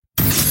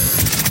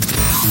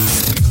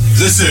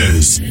This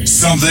is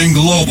Something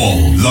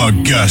Global, the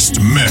guest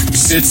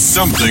mix. It's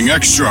something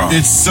extra.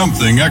 It's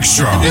something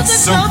extra. It's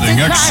something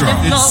extra.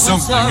 It's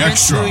something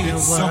extra.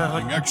 It's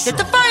something extra. Let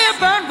the fire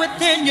burn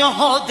within you,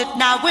 hold it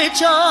now, it's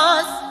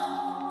yours.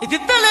 If you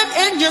feel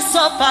it in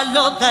yourself,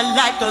 follow the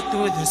light, go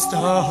through the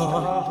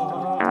storm.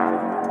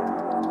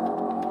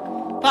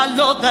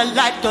 Follow the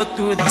light, go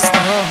through the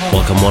storm.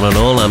 Welcome one and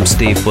all, I'm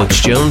Steve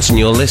Butch Jones and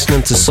you're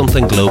listening to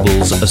Something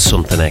Global's A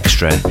Something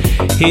Extra.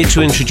 Here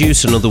to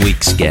introduce another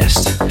week's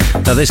guest.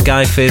 Now this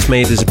guy first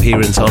made his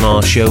appearance on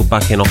our show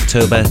back in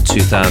October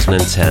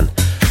 2010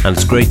 and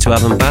it's great to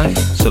have him back.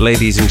 So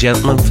ladies and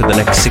gentlemen, for the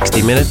next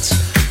 60 minutes,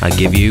 I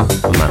give you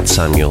Matt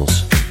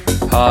Samuels.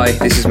 Hi,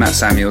 this is Matt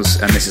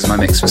Samuels and this is my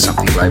mix for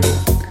Something Global.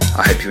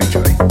 I hope you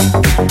enjoy.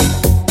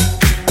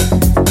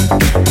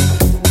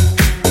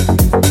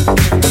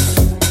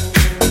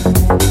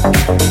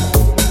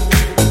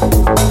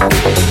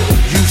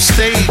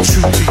 Stay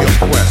true to your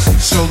quest.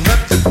 So let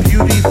the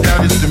beauty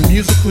that is the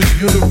musical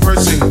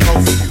universe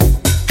engulf you.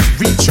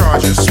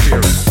 Recharge your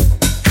spirit,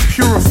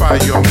 purify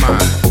your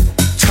mind,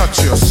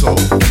 touch your soul,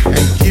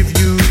 and give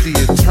you the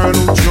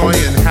eternal joy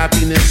and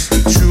happiness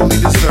you truly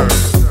deserve.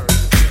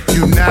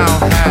 You now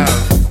have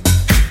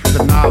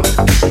the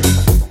knowledge.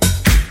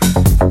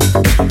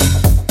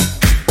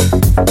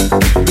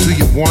 Do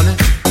you want it?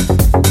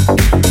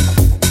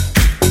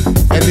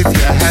 And if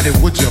you had it,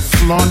 would you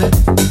flaunt it?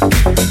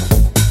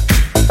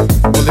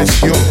 Well,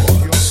 it's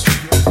yours.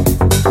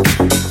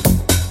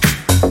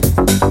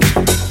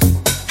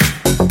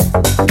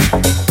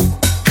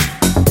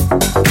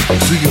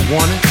 Do you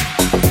want it?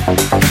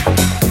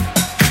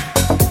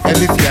 And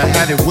if you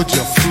had it, would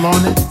you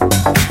flaunt it?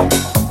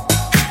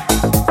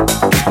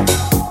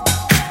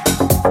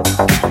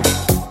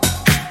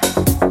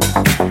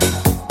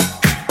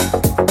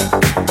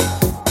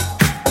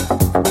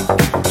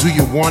 Do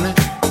you want it?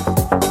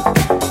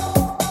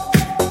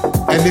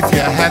 And if you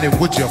had it,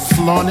 would you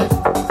flaunt it?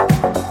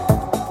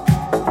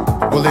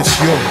 Well, it's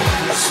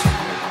yours.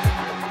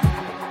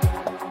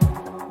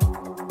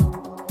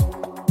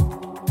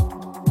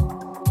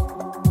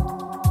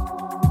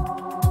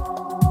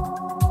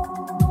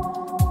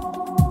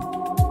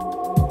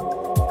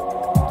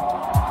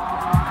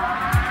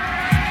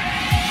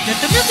 Let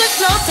the music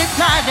flow, take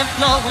pride and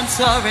flow and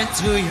soar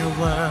into your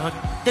world.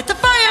 Let the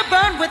fire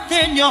burn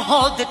within you,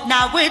 hold it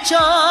now, it's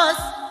yours.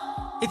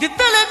 If you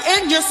feel it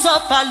in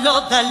yourself,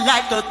 follow the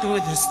light, go through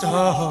the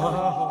storm.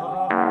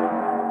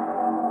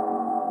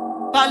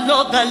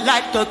 Follow the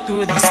light, go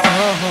through the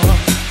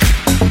storm.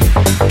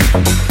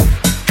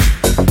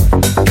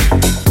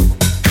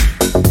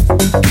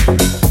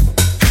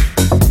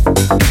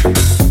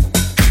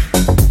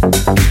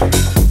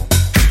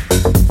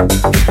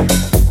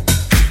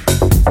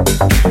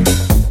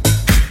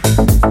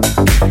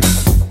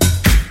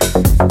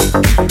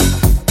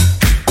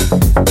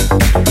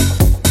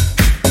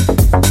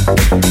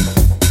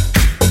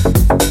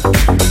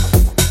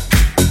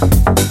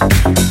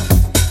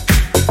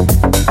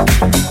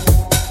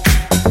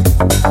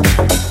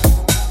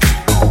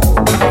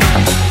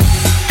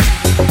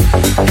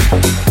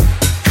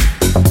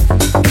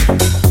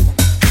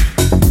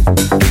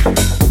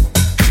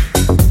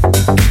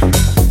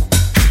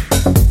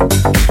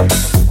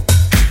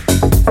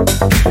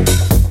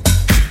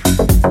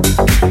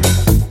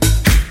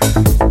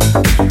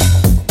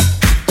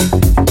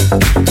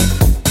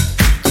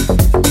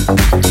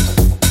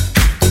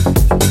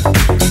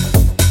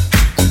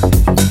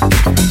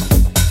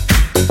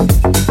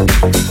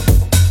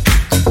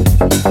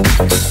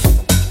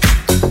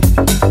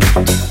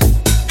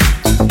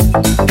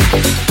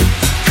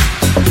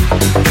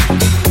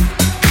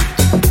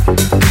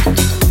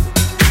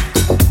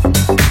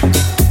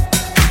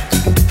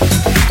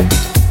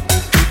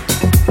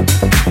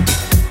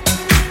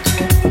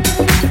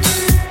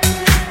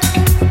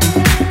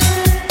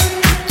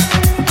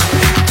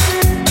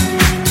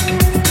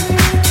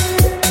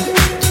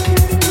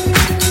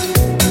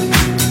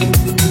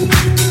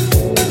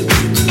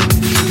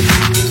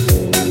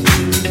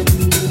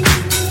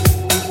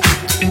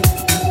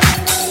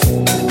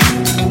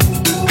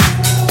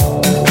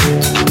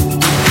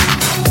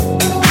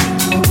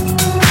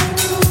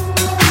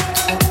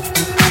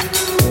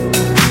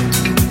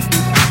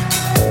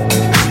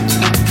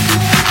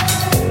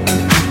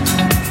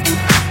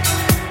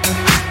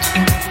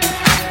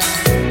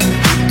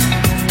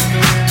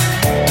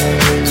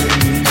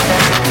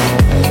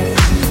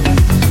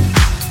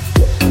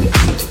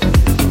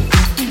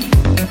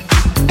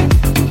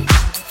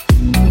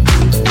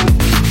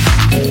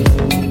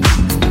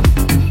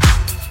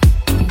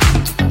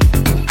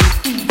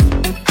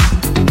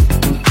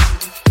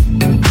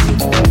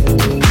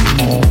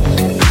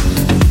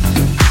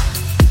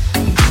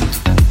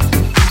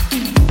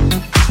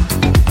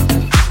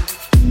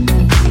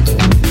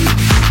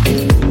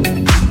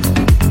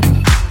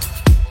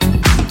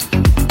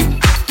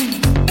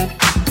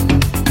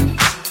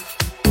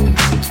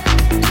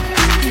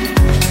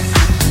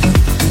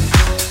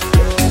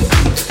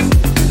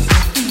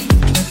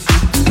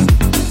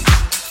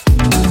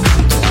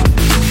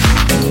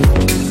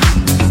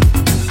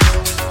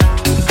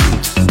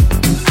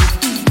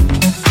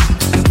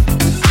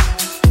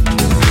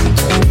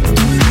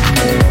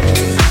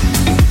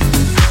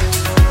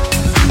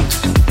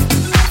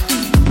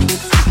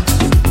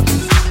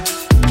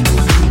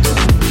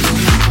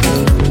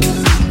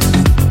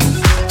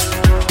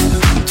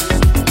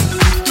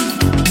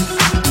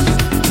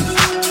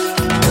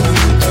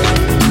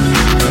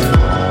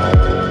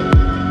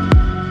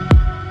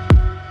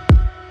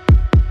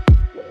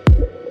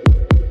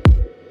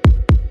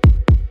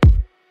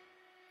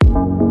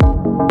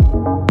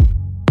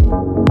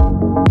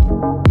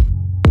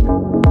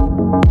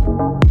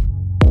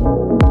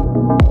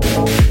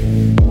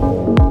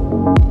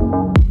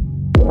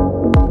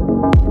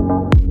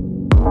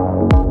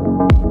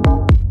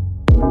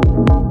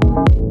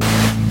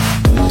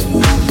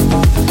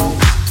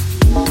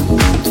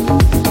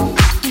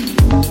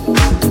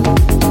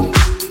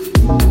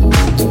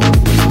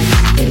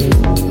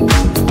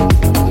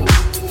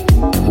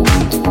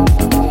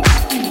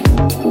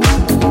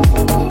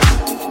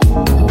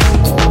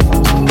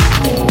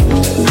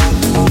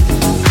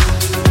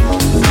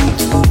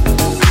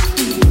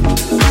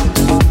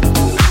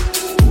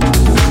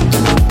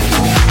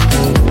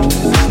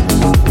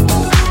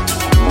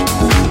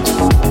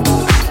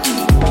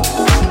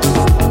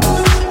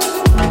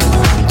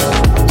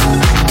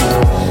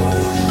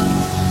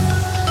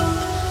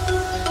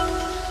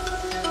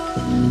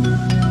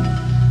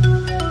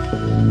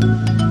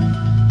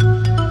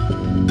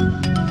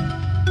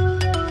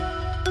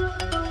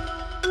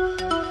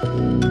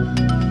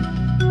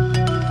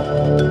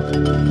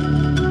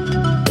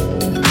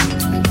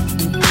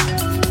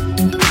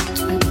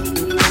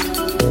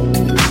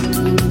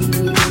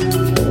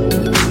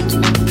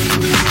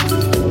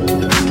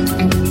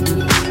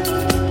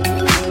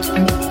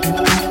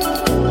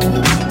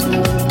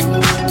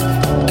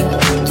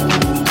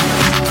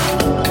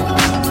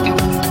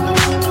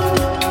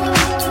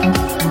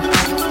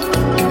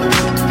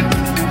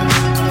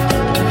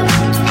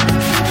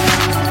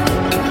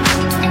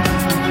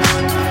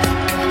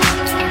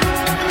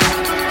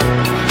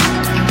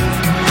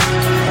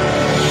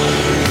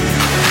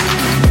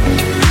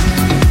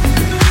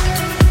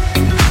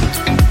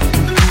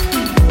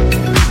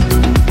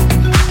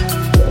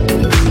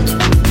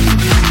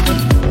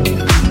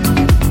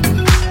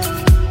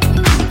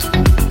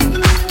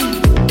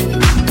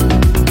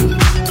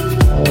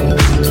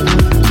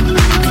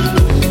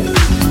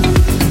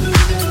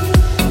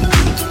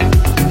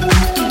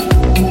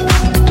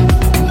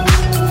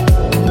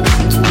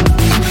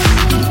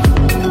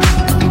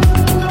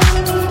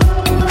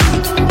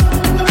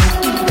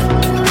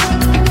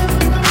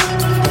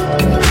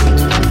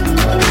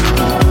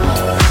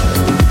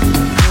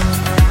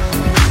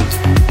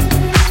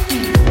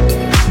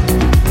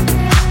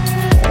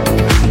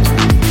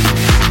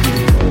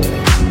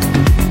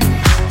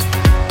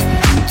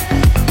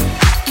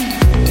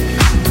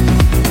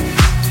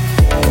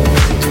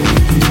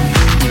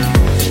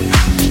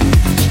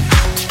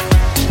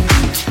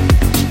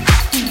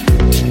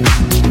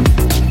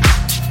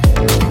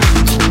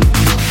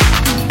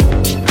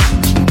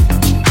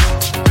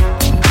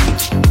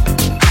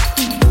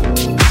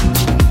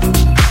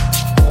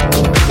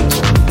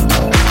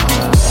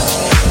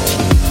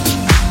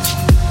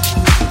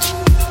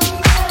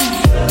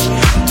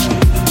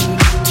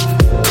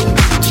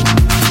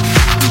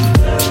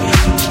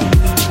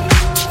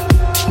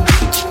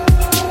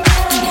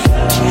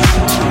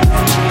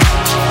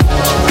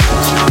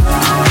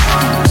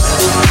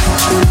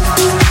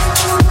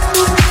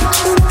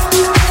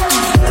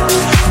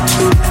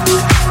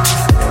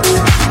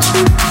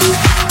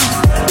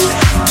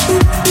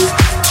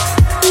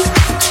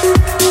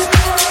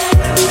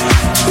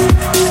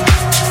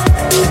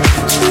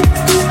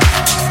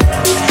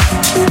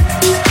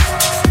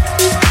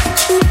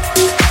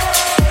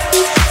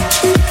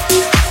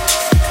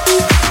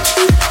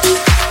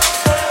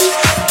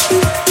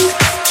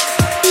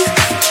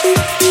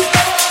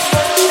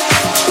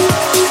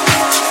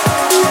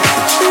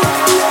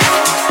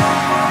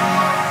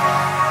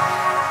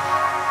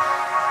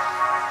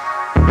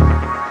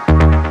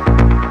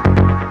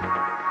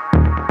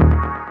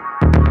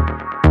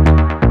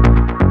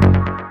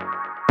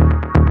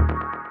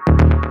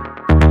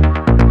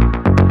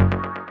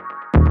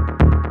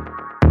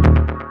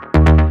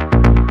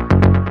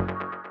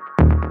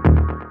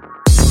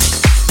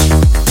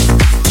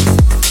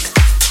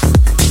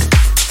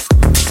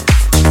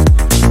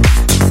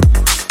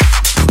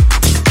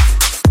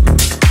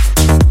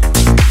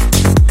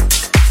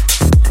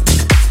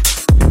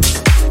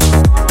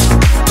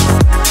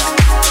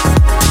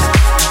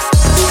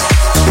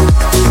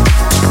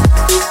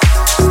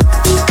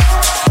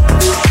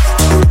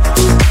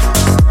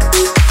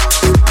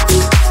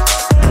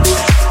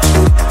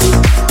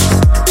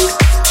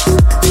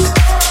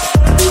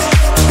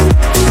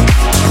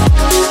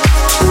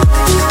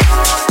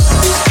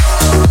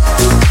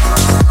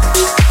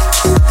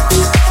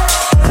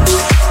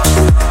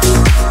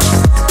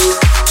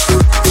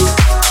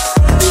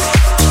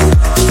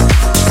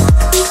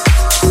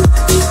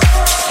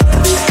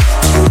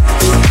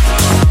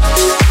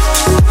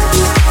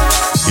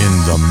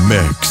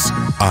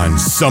 on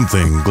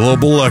Something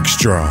Global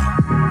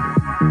Extra.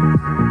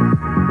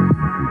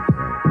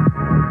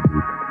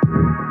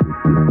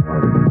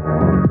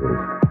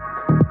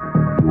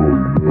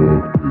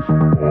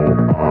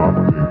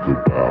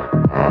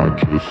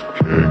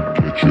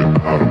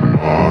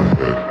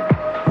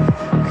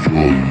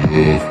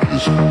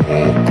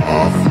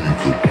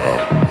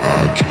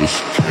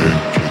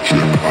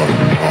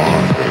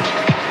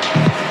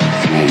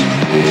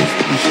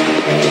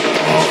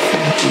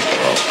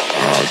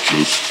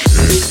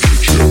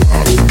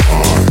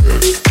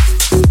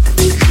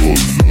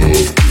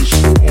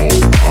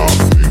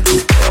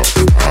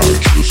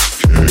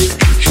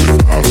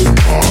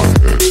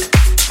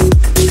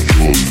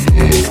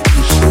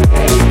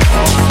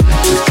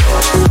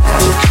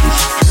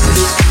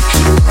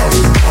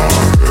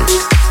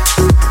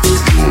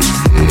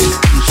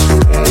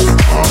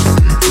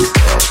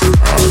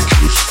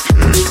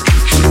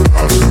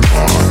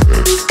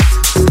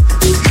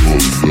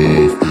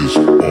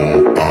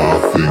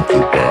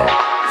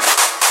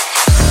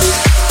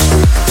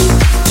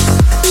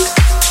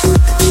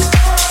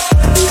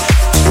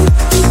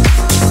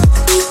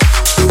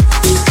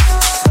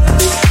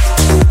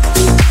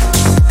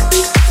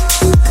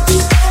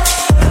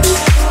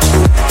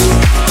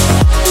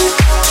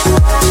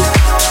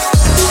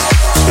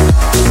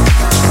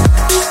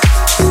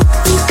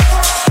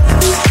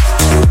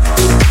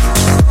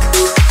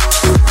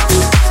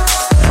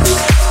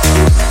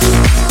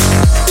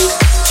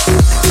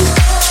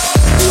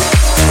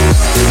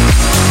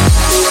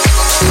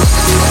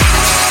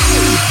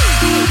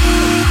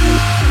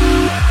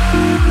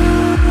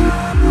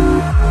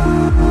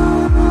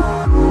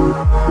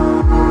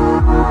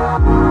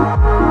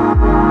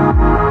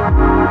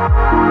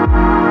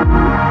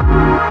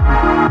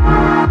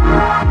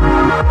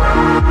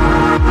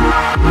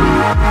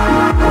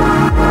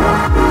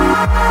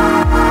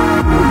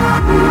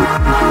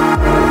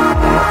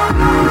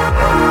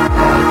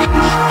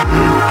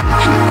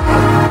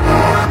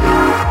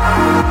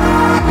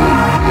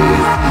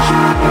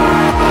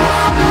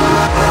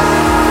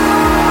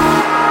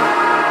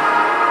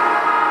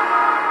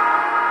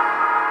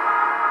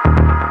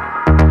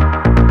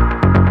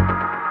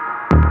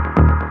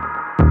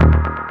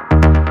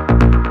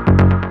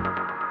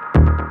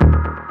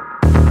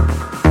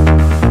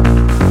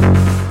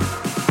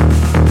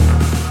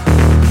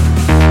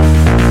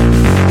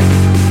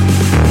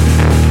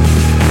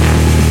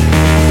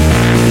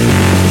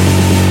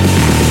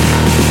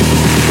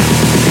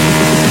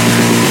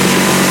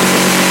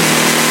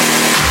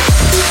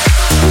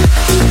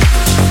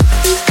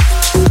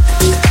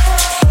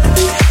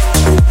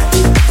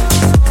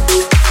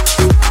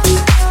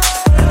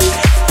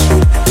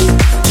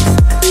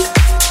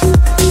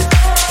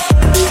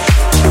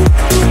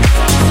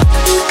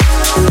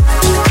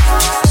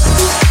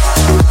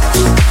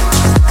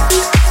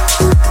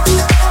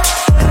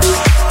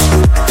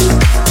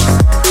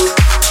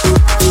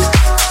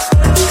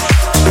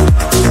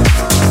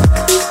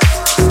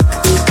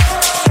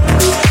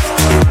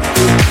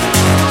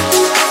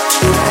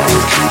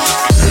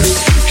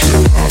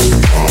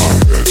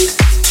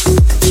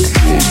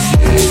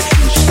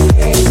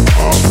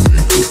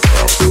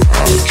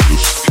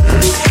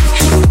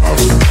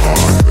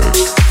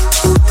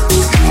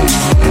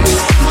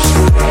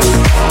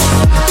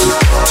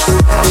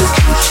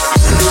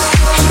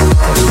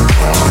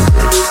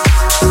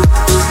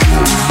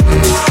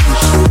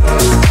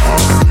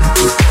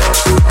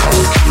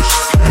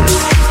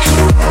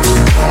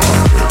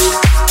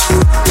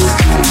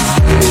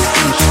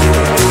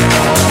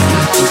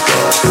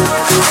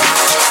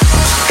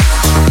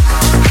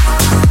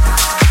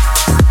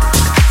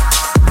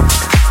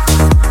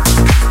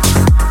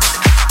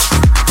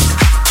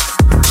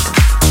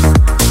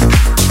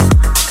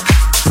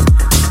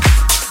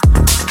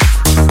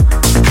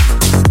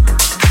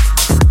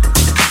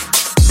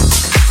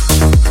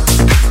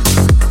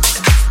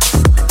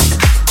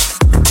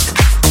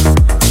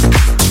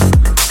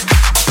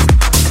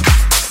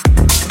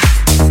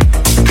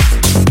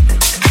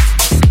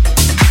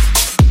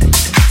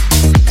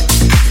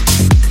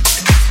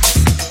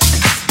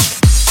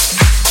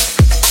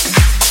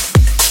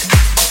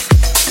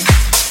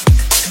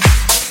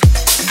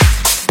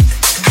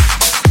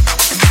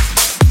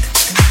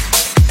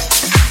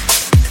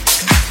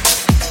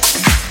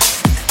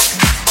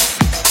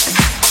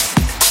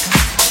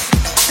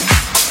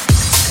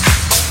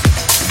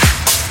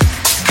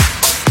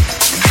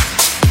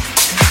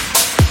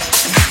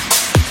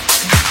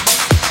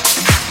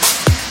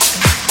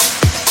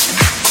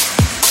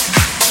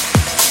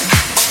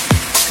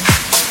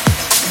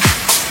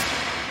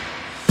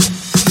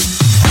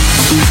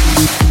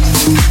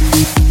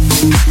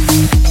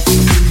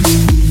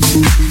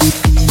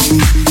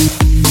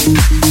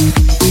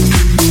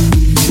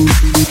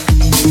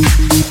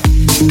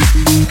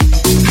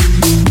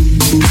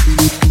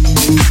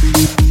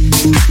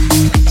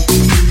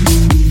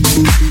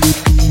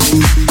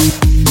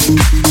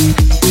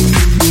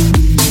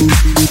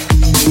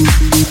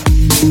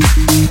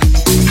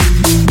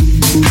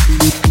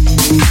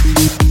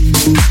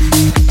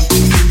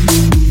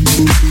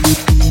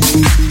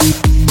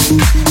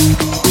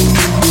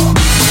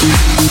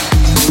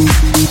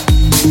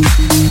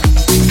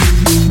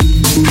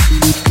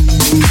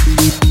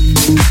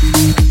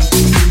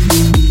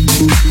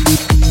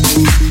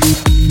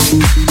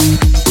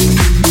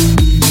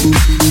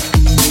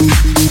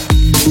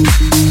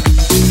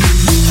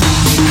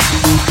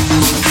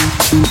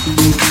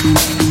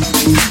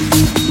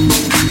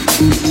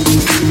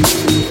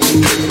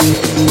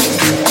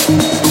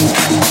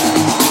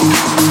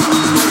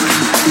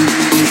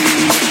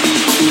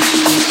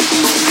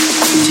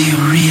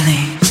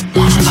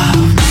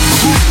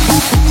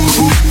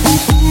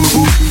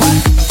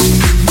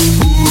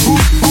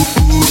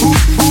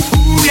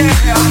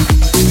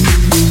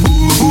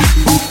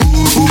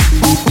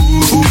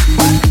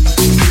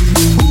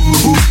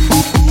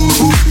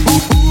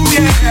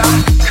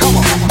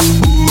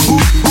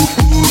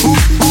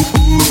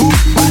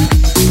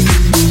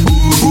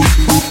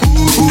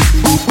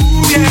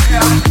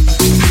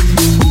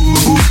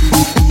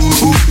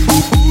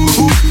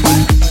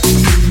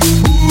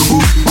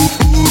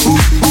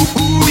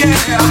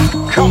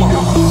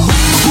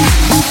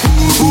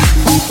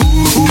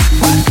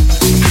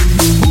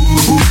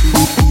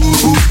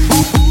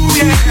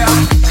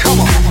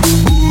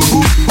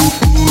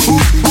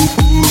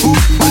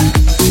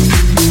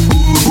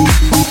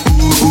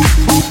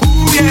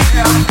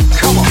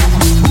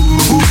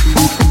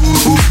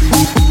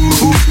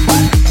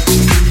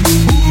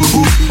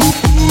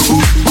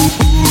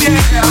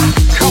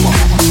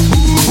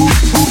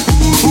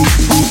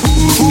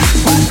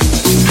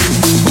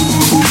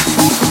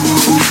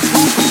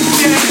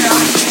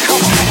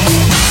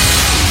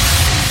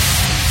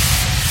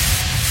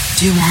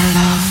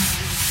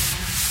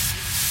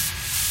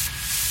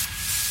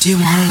 Do you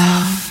want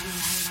love?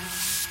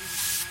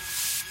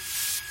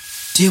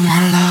 Do you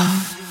want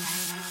love?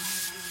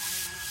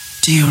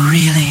 Do you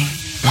really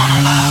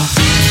want love?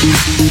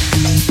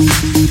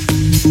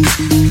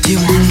 Do you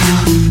want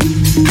love?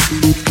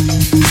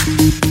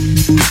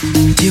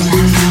 Do you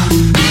want love?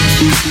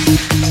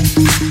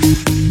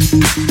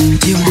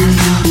 Do you want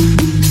love?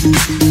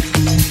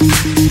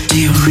 Do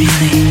you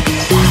really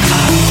want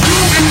love?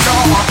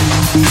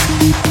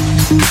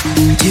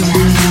 Do you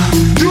want love?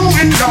 Do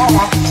it,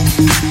 Lord.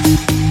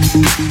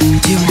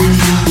 Do you want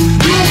love?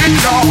 Do it,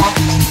 Lord.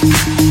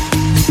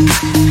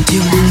 Do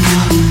you want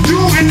love? Do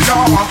it,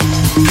 Lord.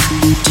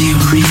 Do you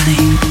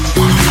really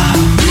want love?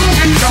 Do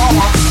it,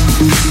 Lord.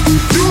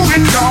 Do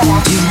it, Lord.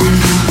 Do you want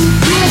love?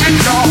 Do it,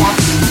 Lord.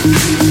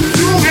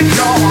 Do it,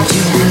 Lord. Do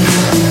you want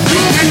love? Do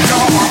it,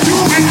 Lord. Do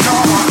it,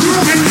 Lord. Do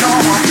it,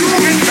 Lord. Do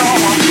it,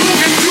 Lord. Do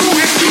it, do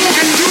it, do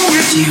it, do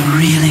it. Do you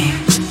really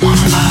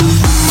want love?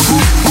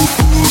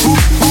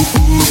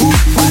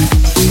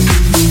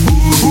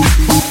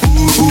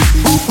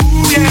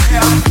 Yeah,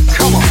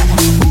 come on.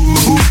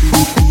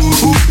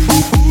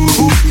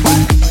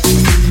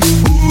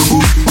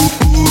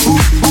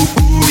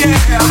 Yeah,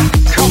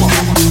 come on.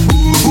 Yeah,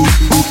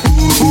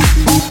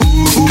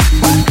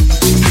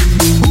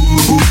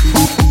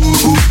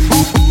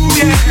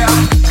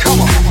 come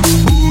on.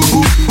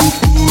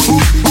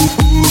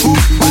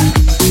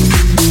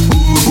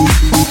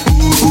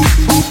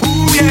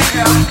 Yeah,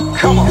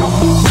 come on.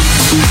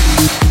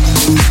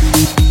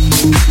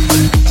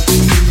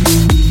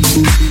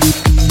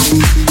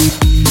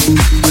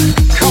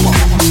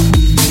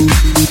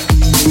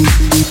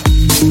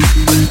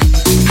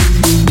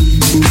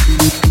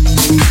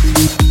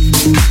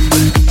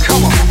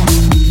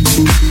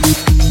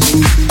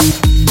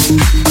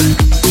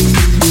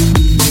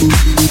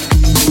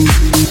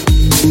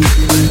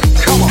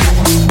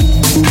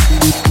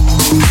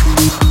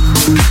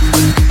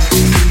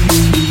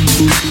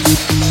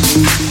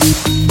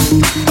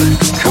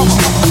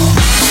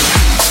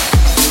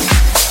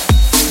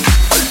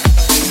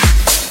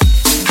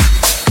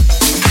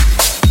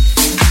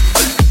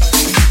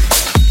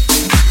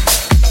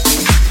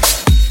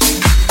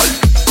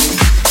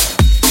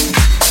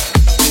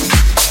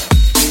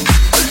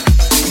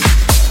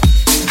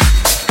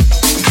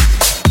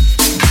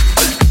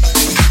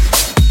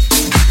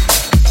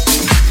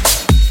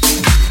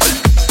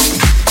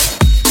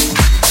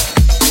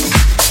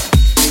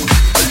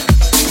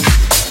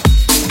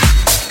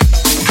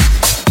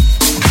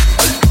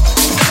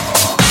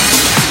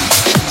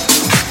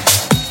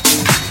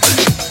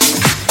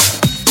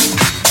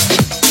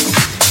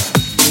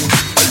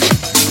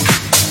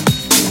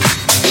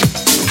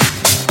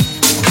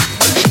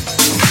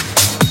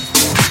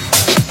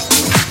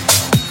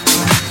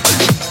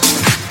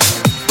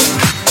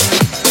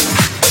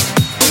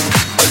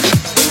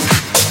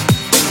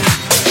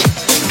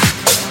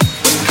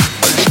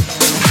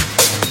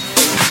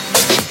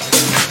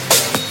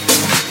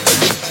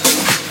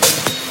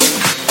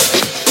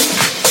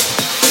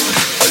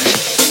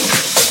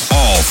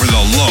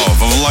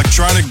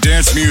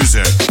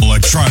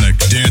 Electronic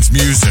dance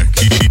music.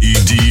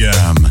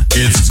 EDM.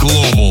 It's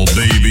global,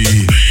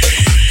 baby.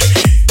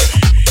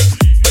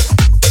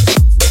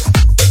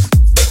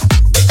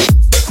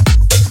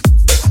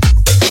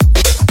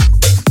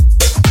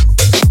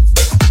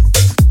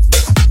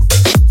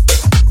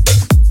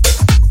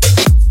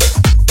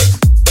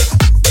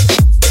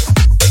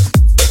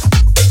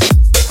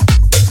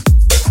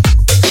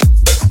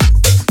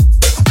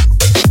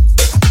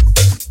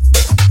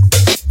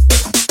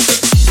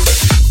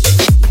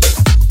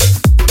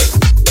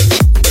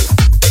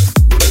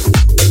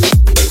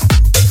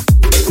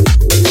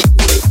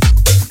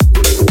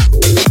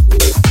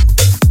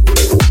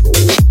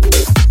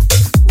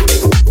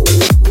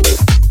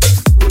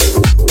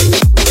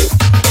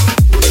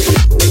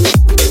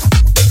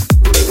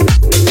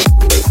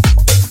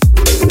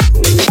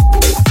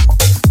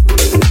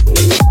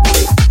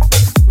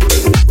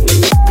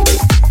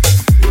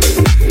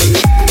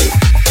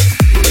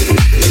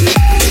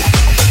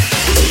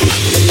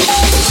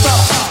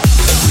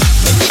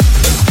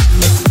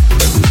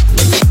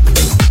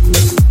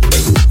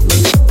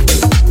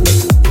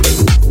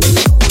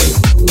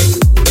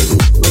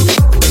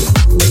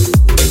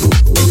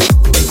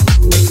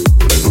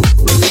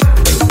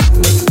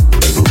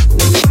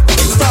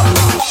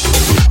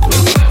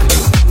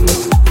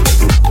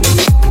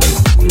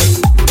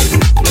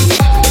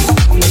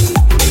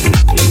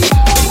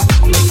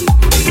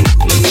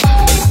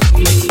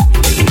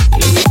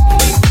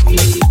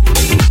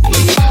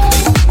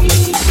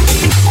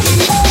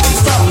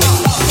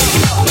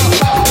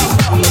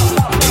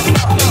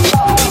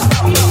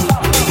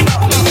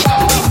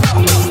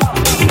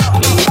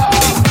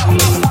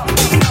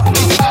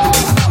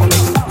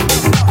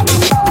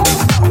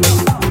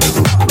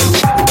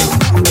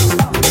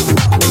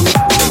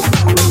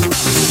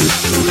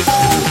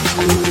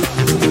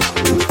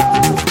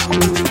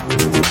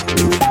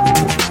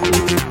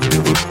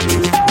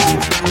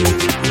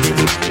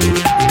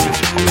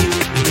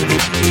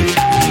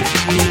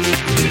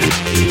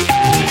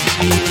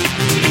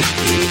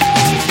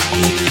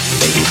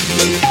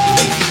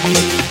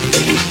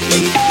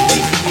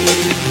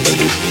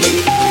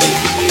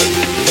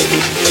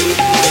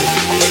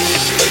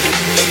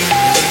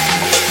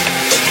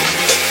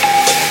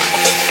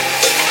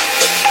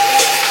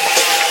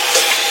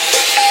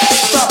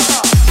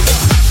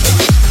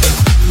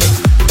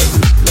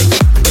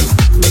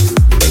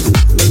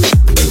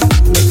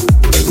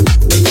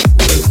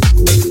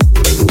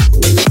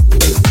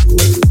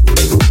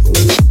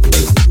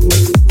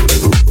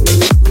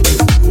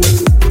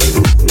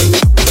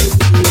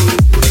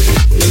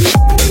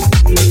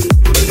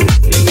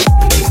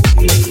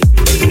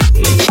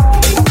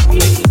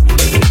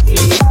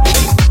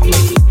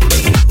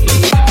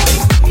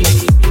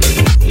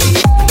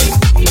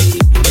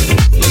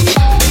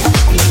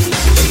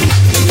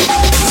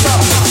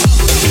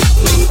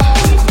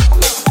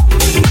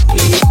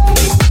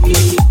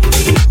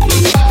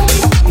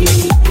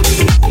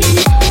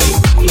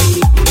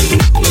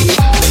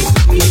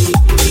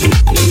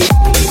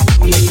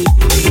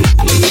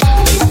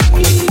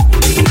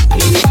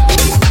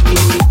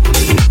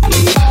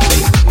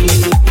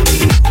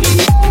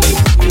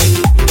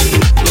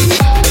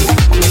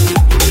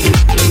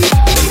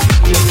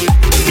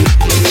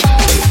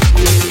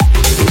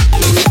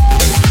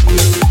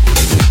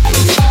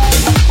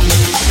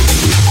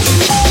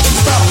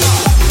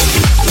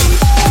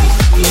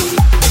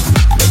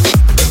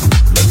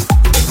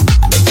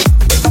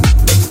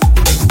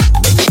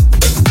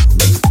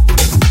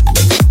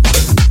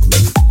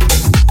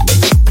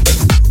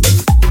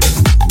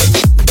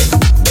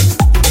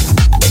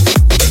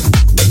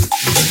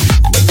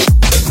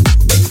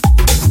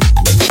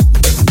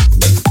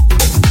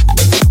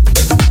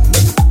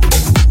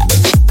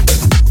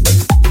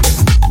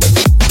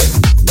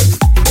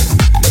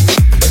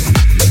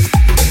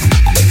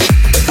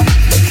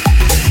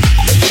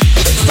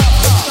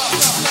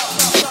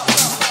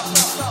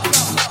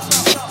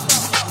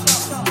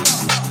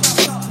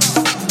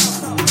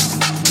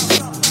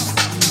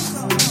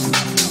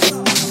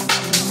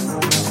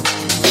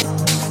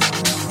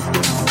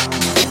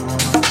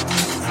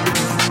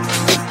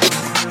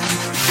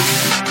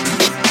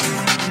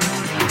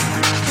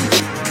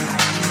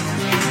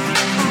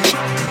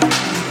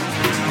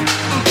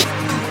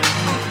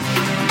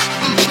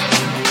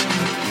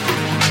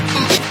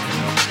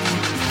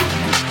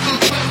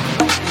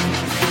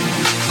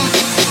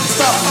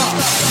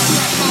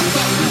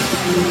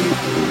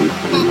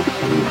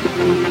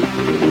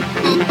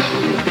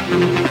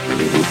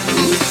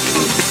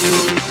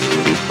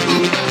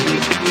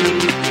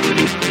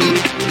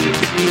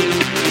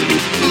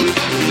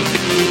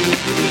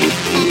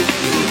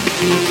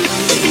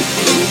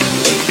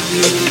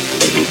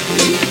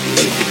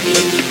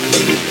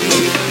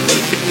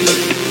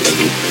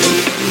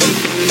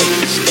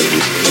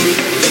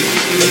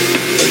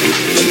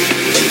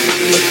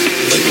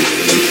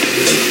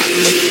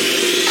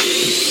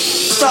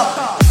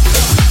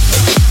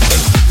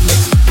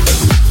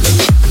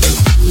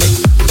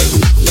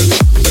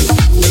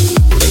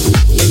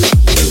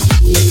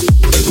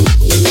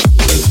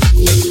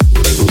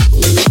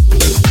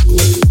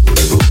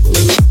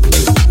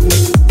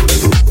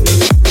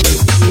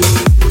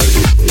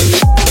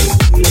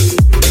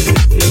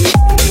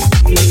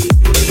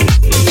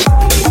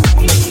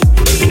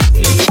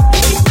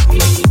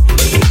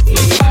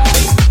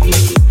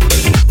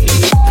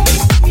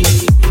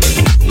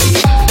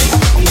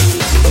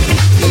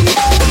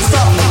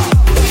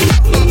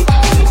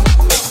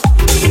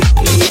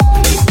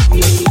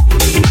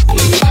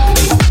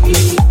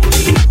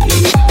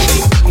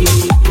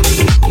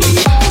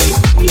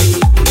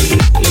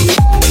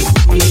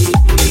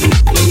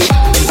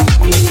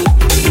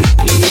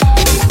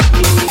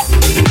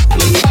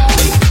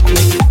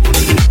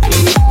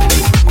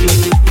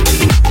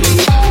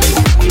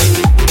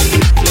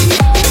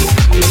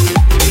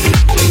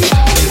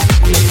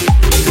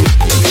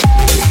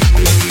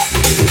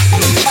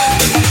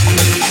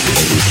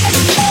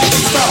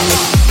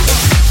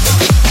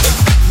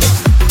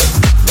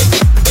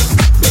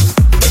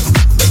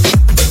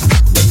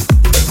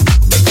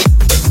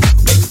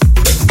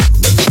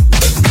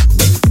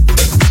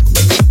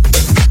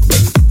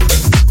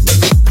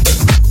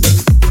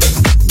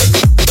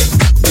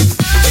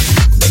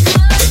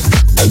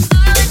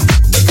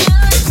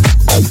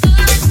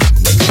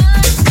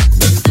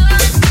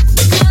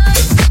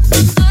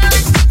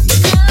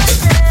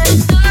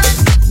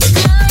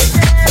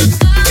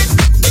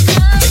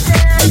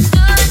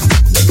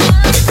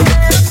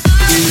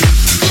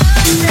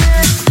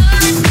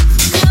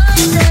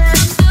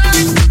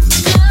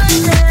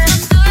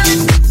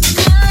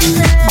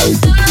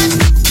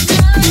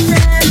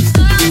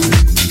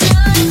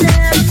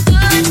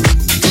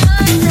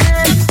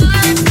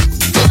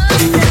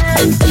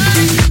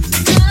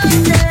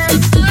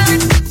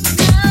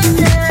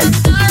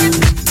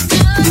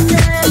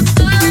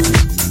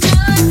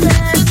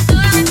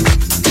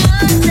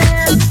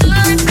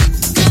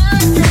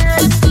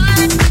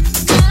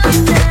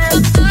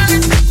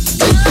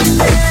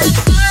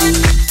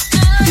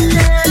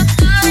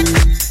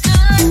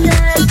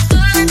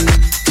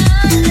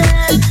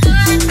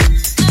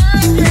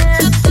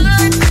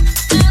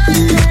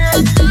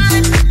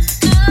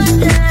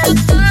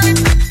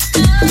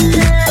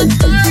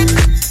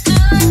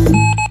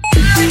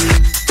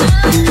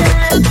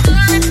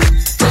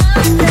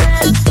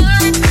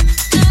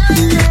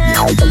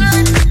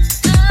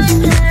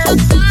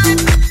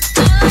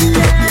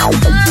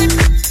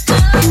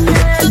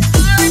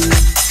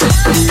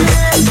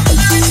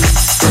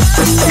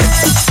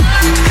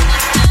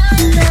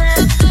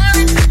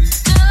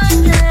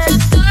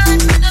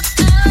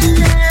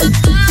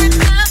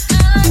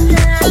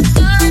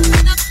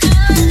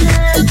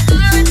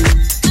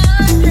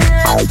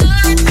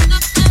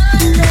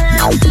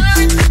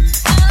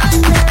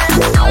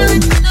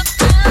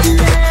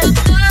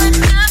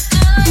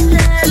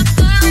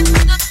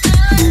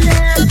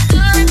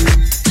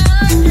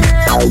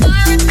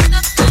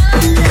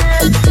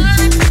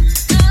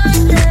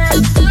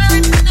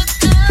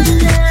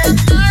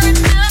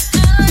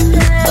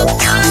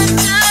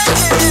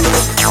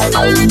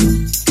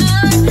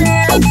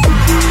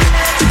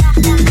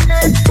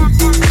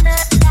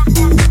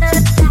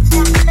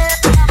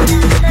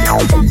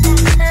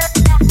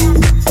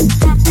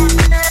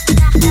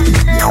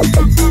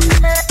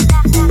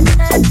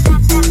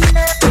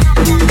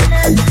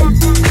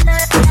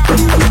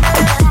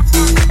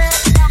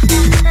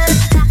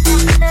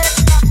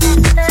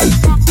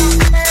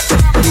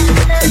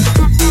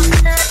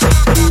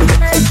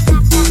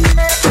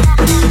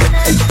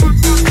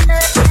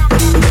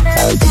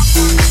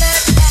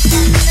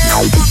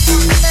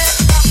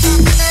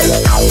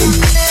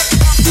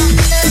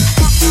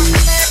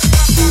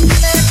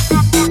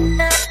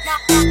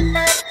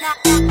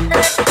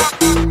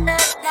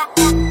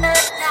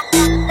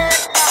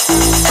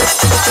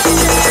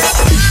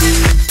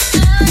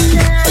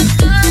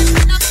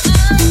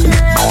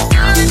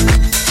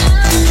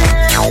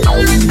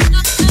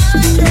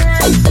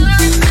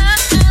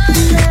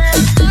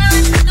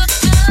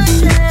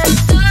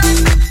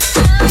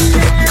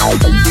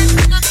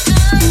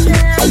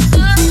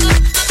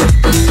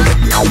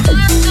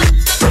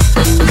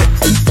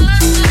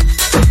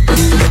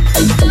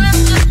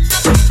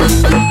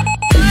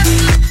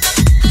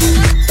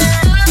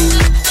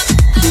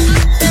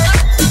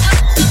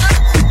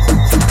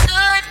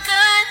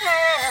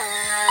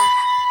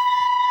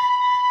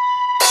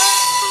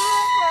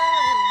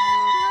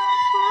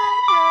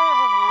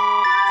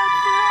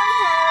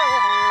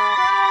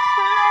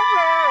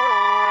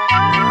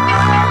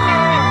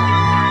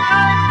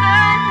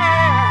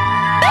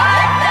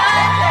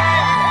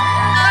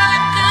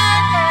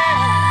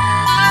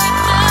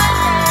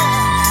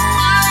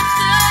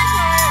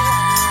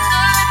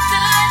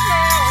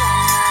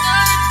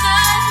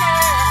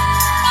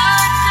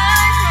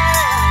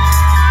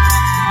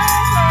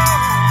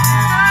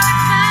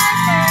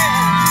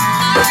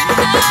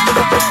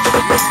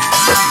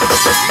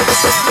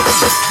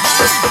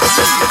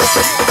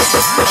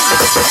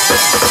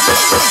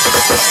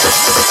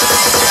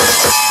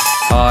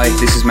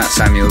 this is Matt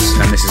Samuels,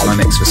 and this is my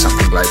mix for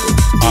Something Global.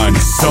 On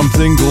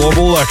Something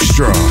Global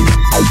Extra.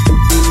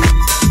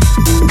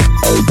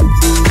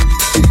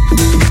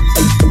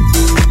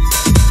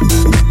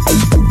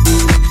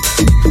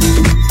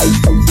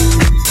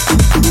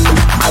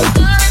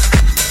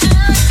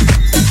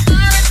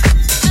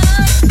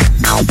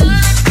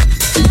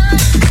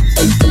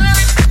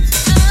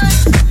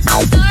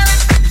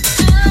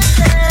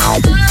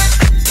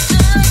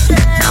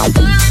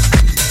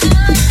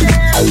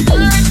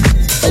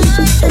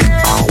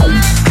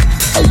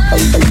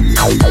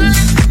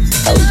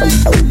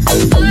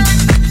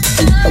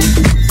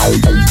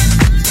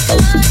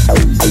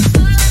 Oh,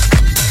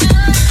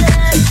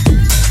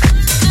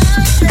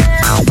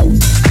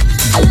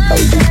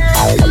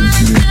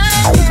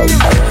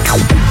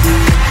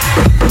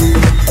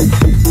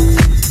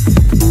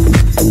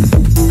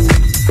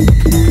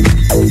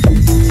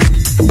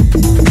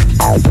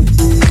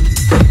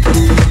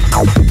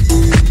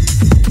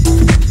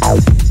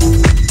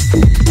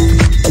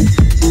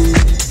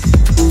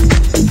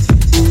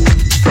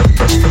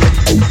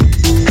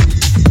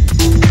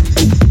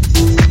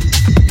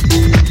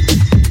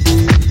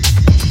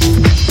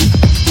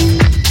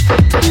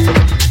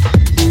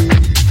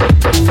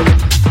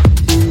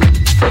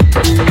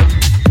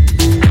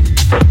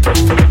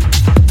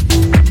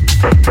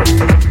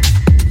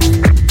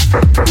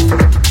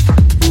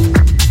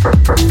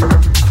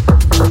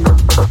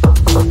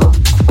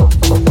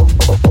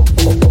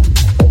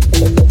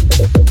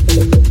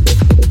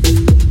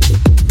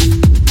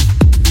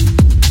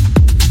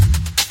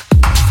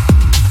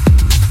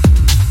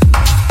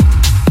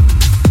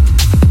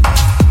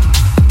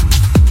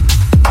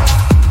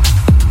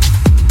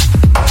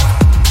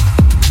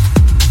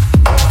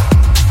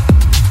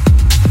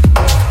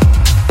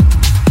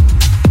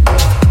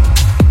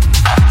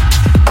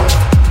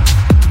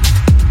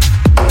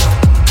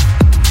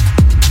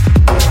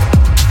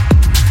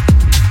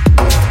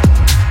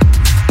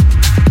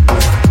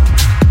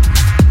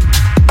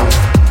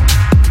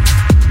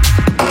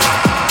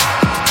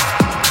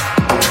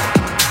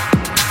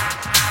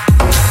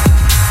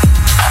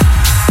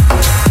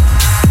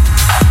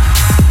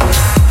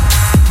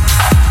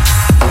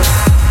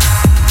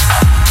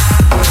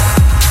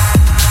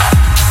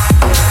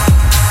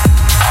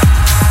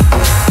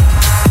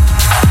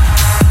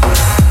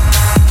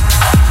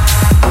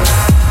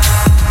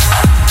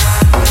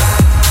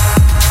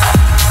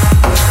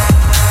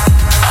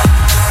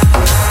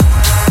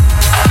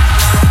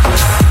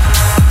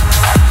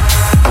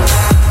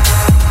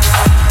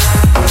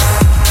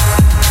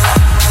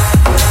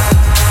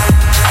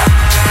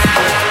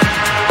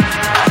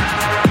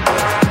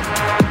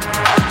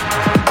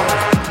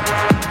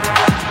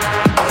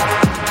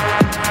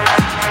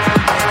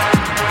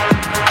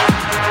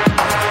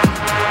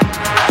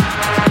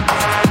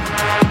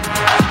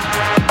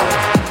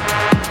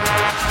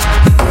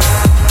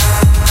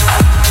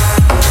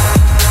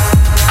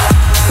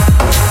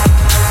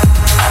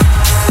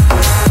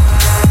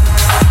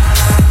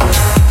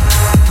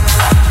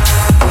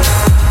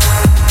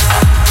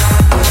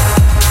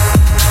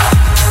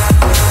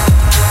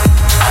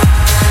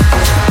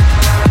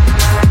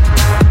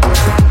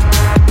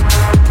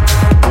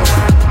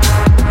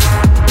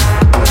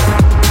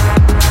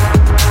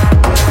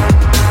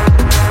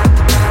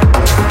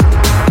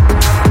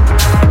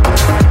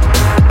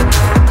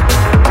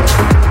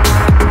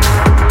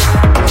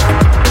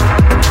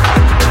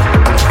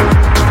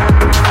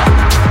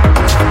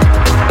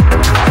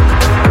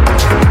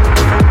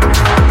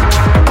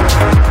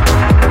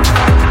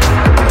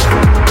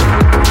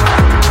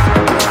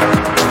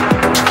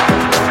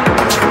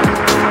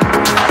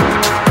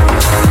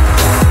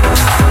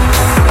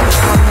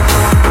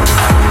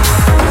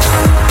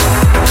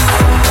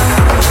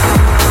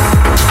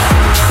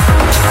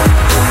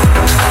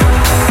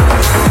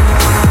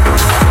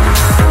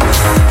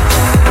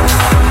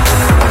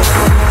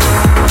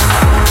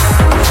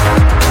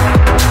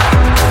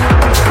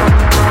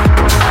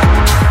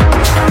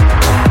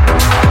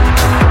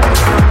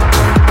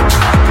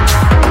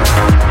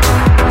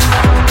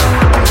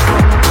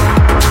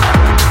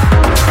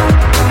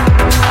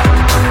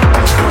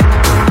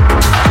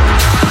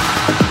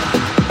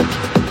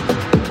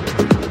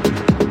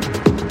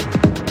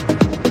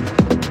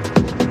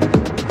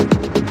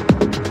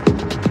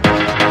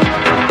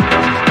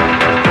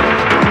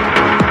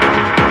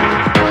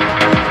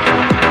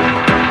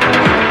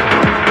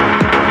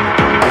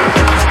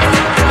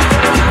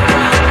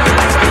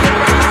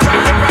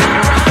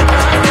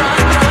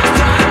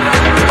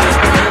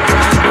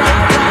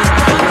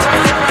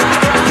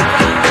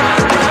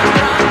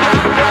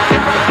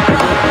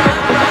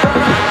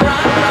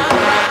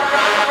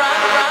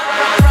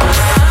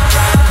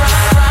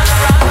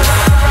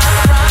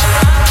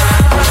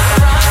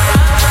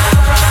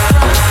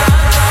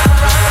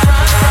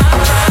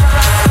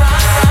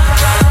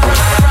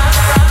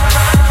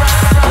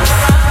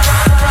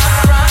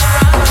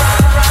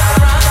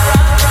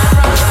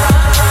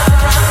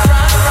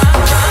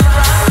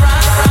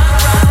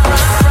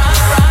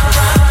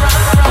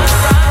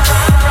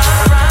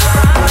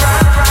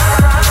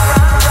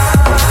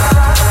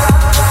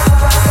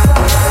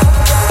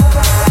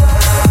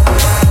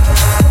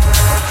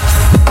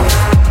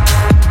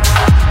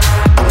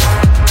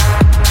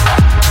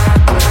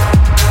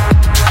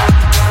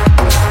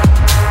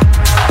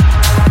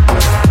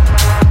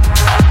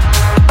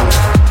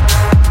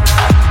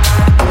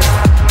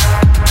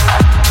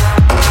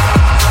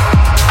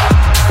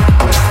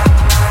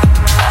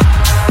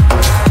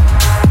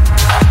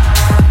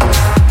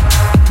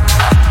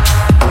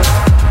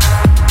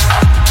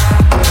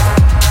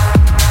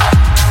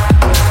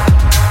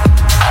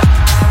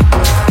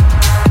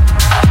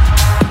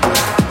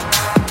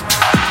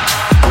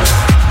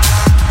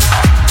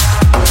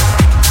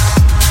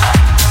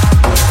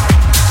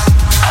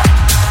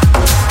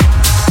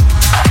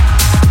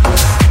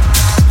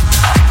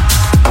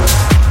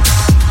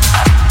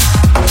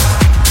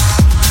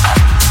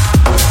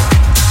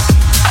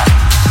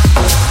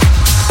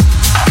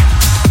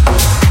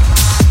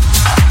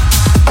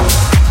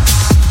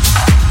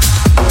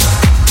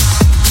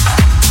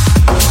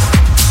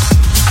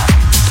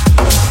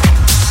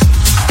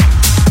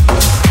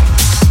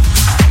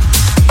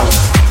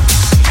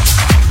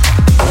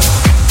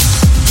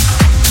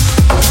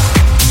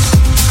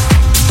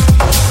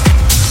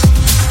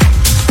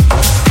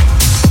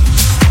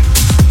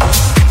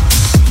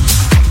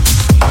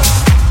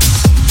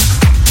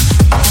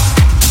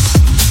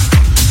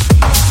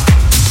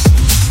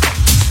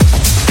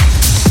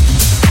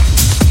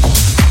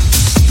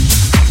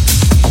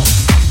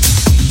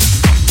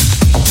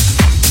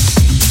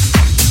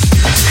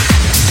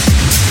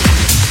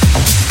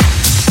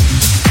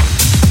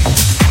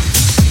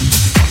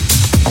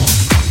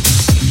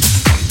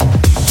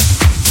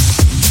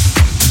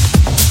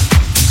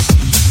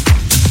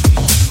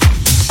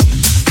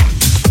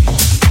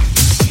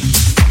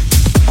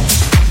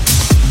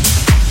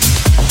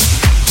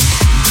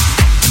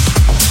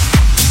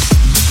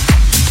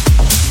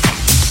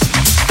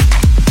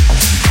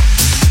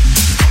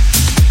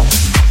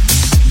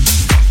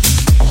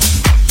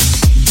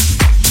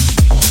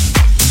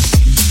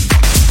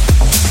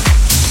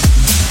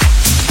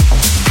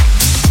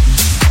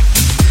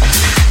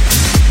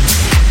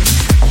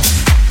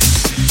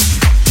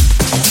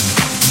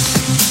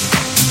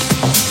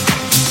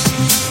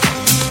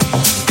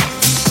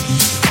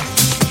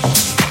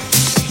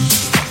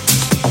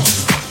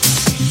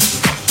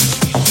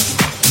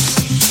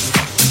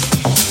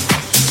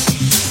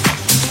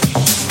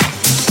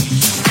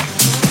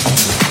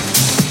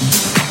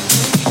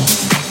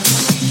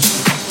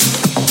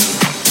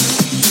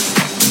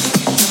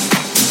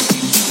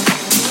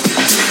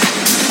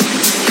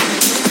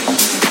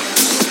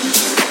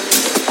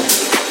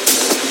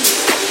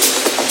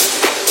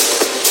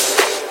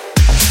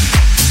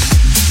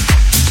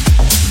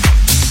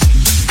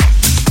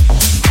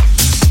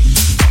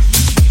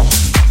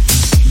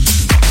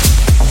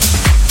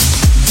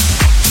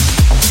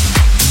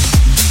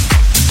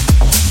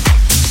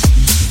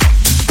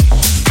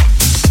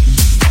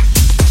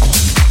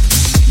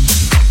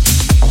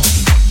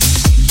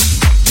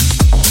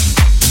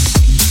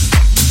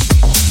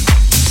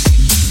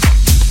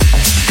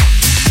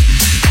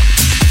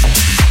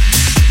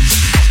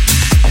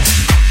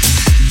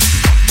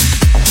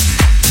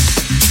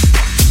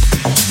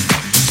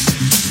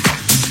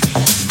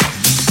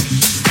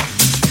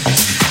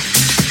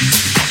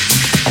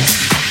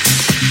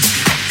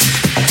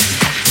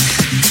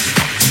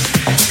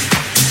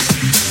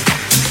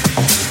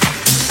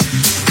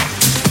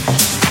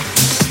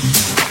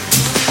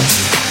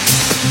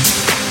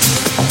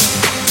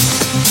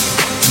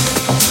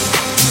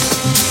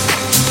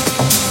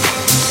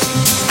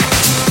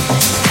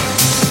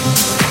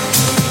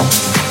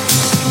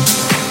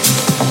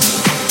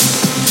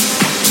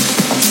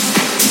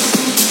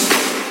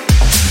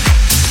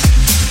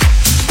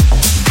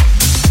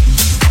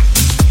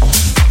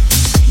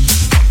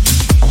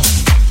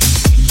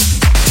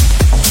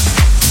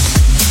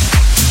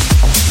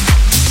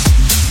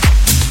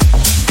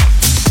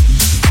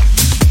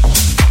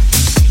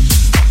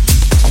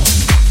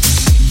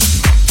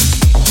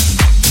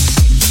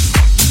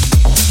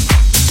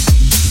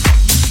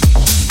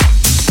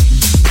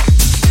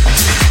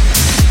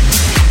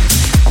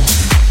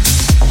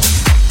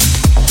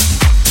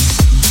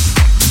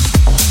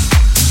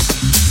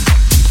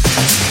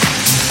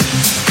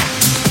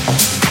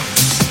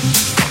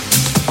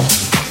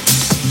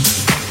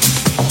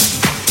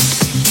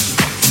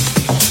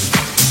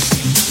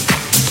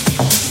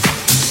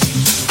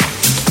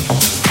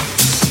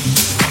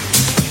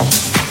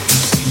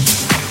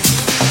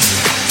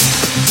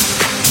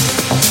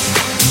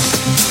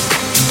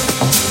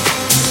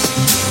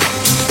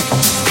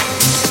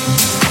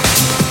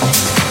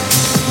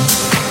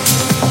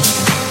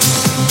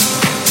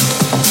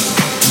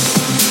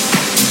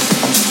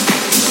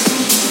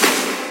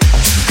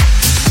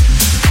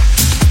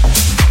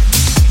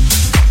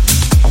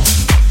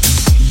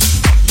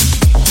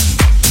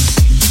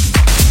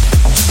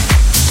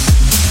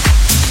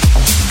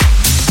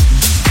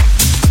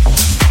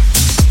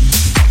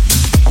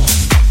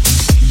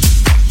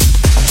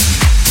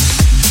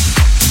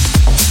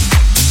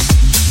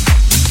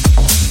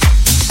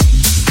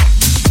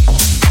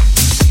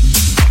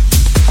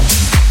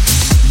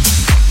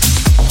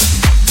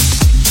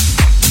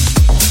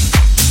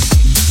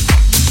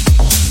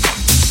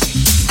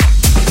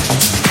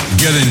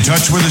 Get in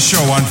touch with the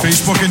show on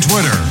Facebook and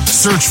Twitter.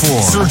 Search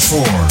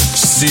for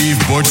Steve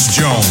Butch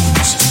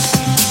Jones.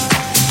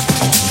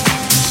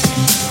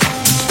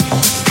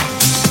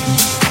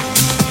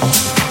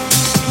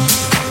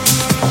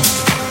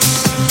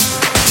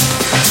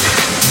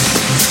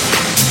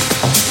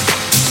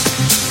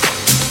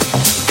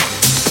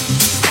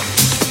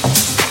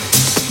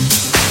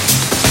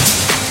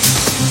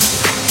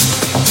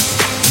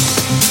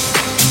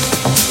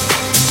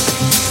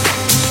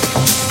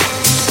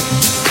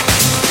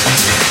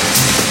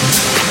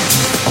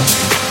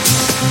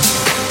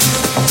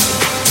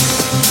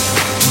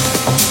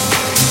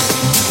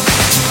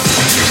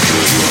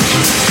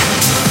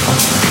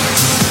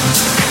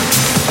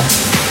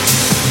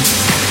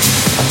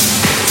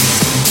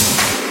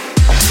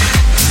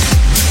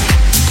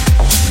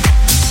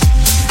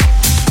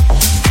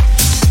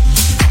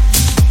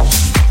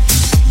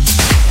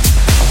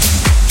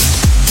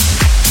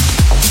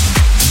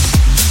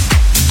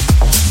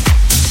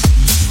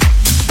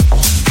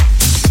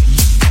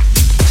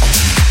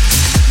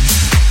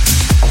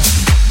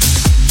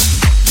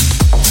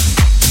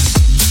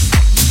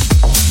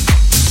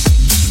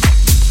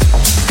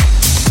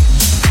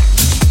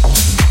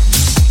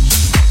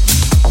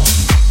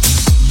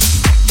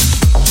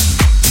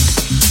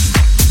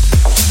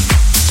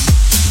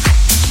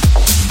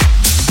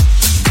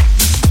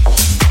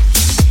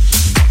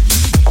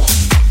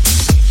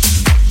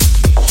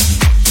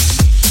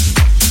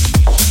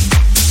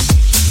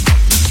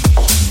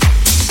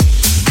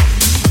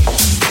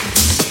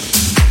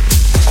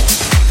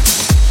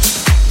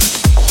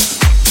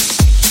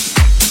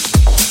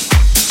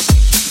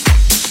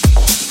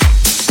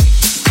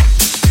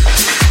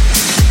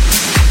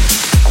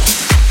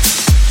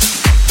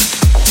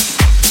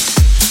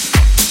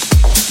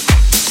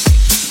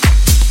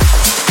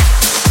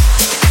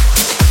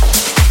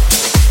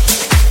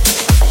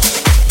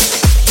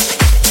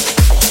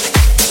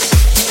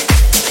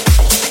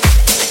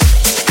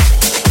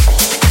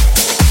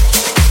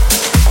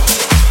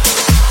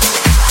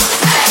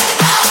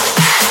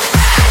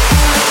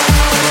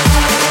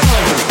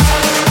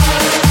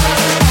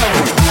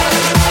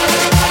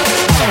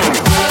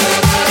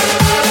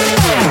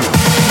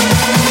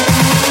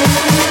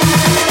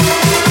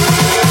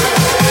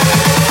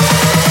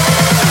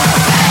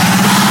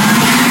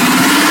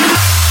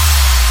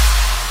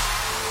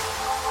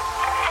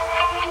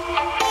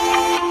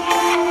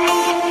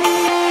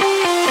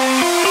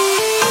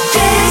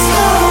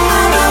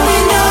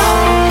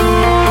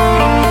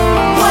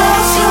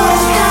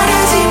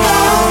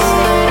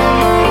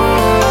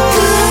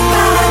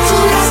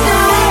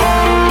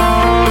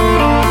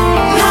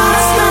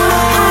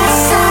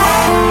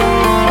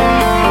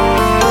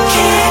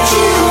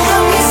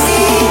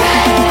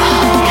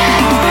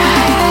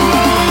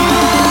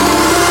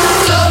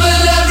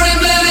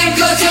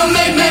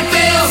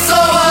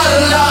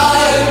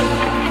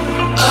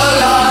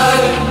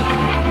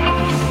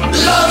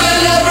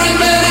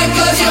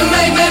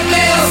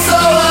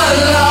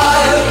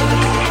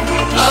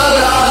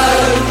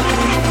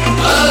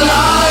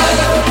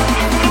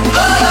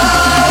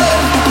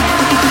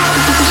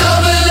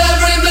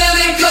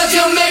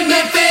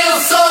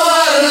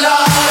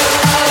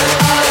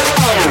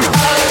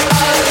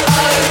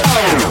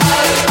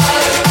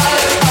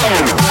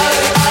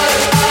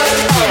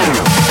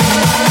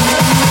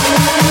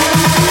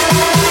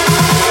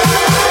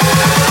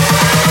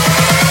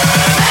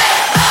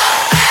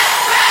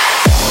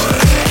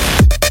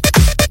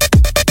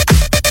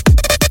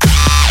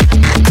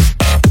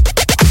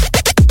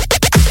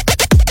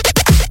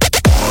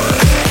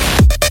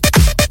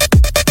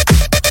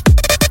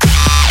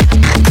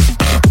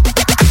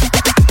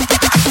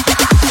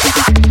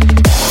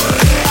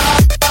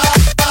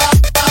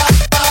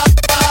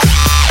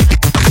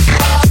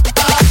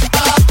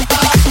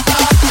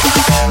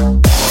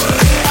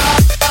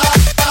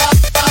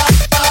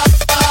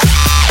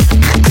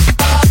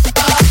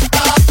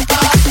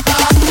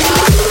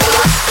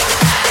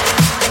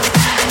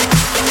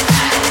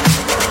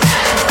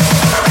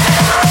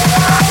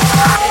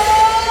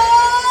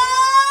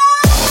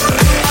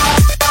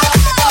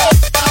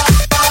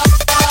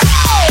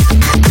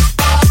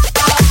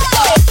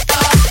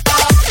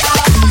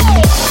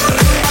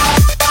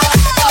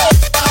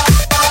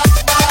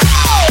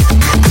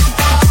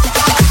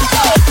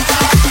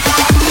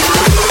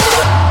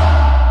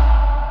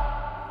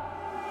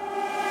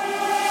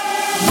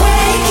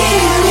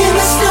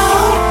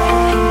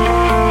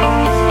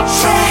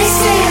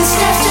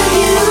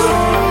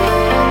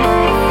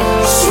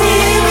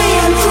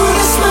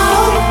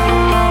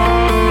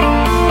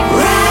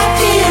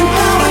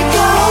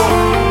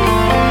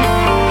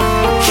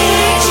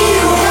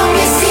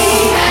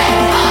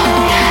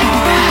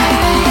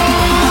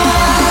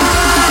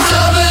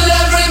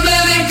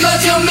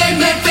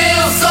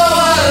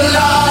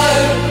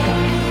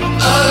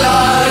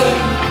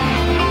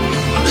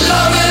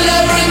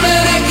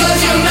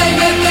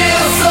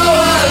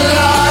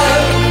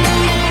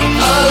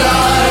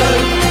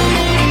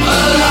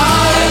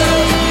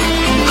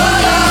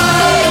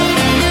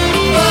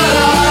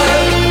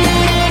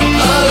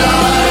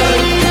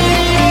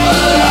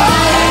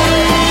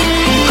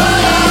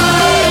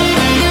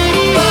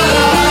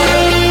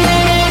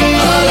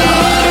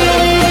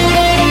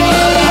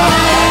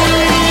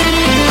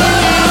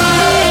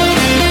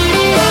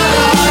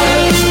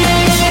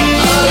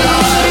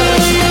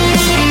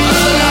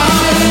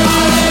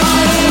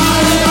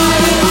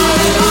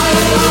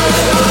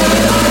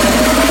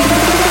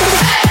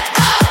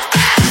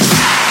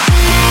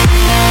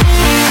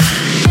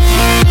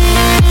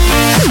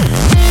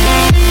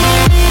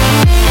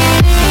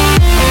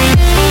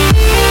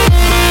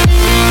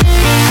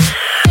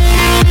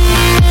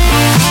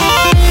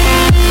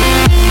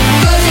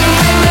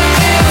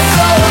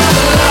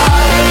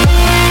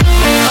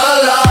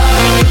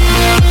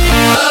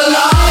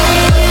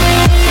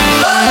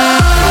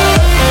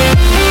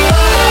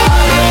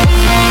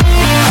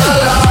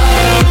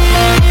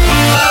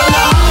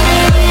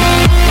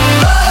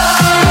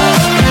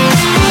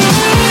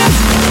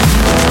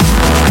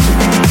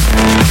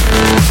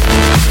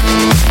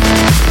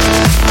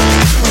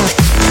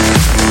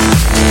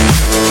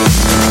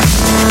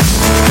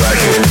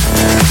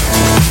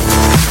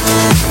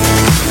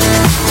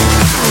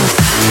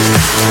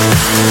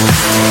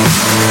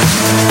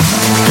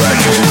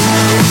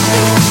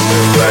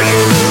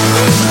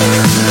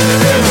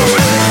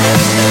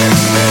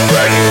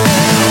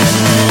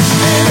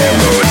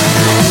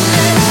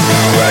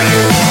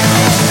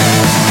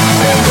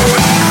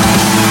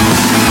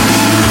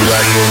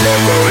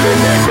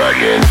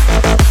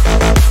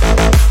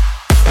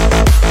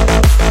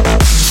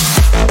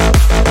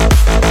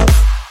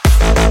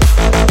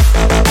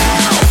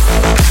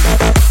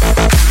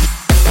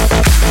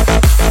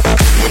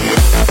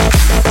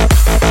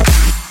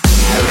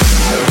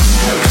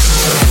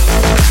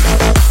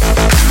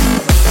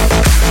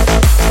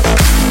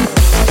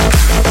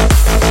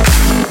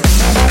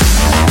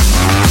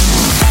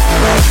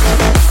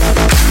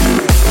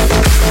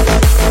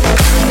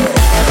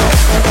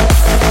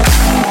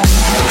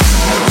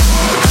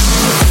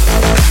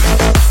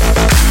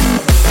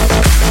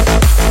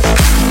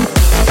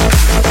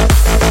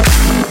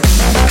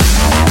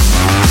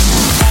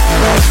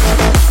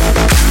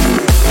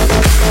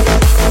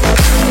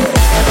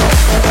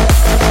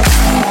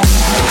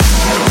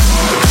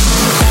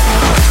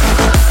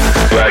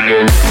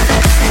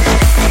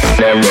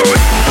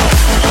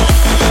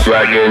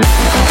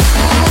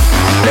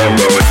 then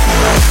roll,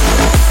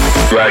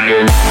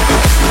 dragging,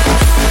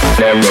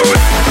 then roll,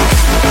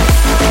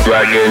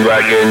 dragging,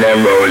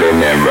 then rolling,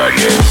 then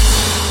dragging.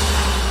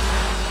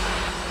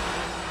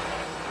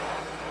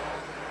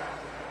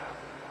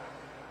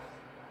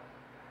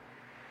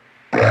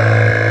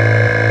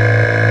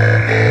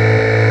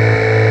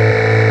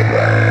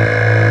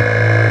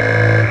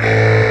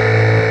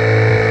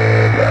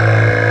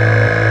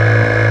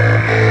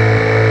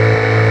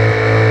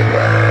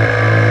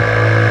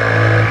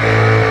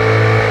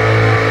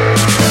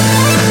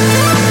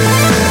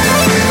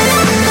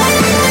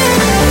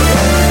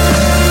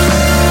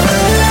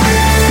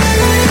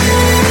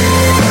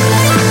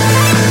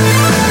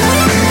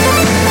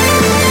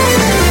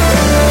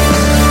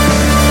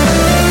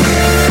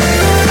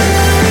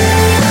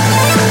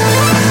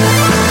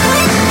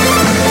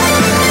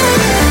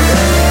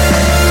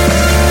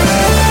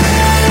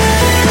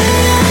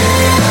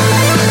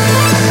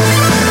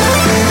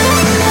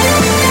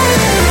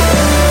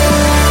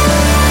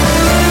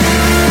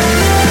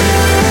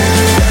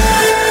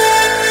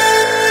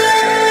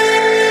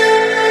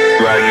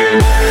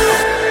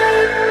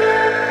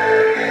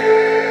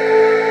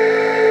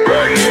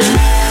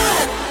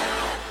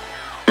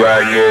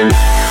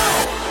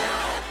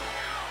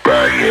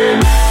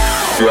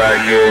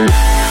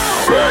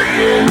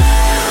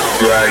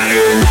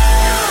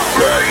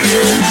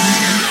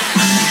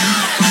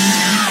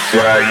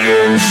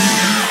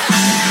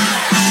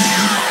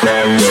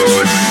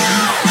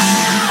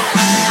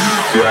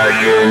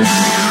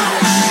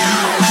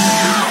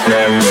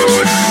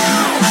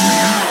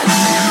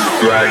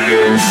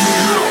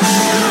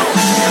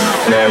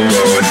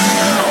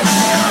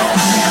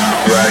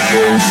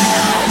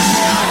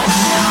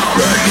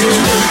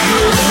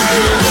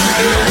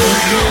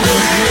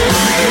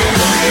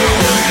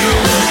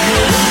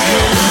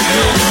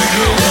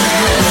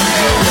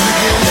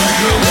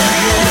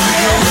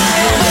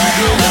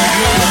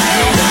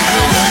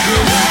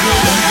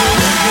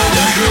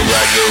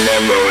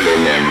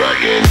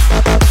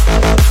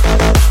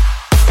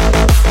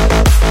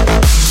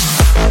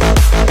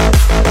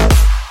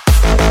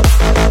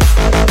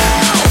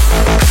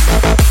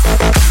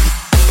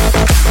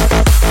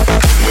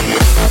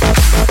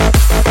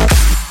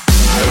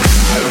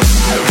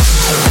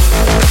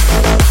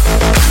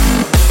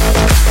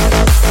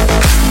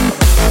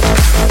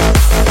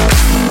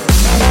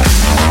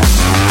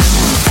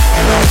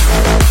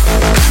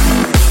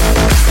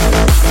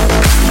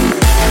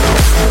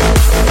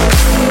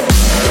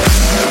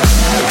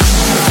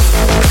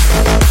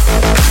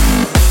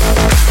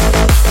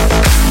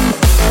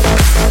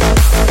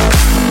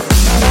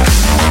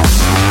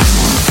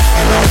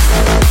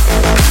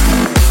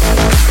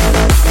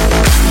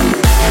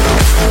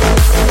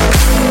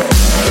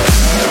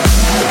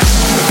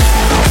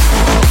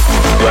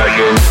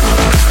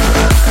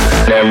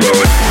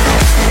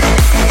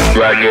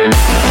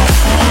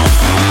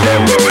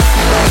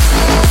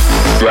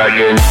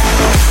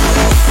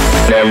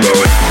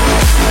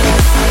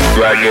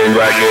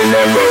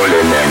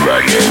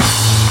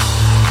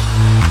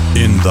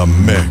 In the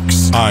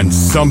mix on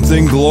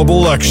Something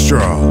Global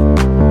Extra.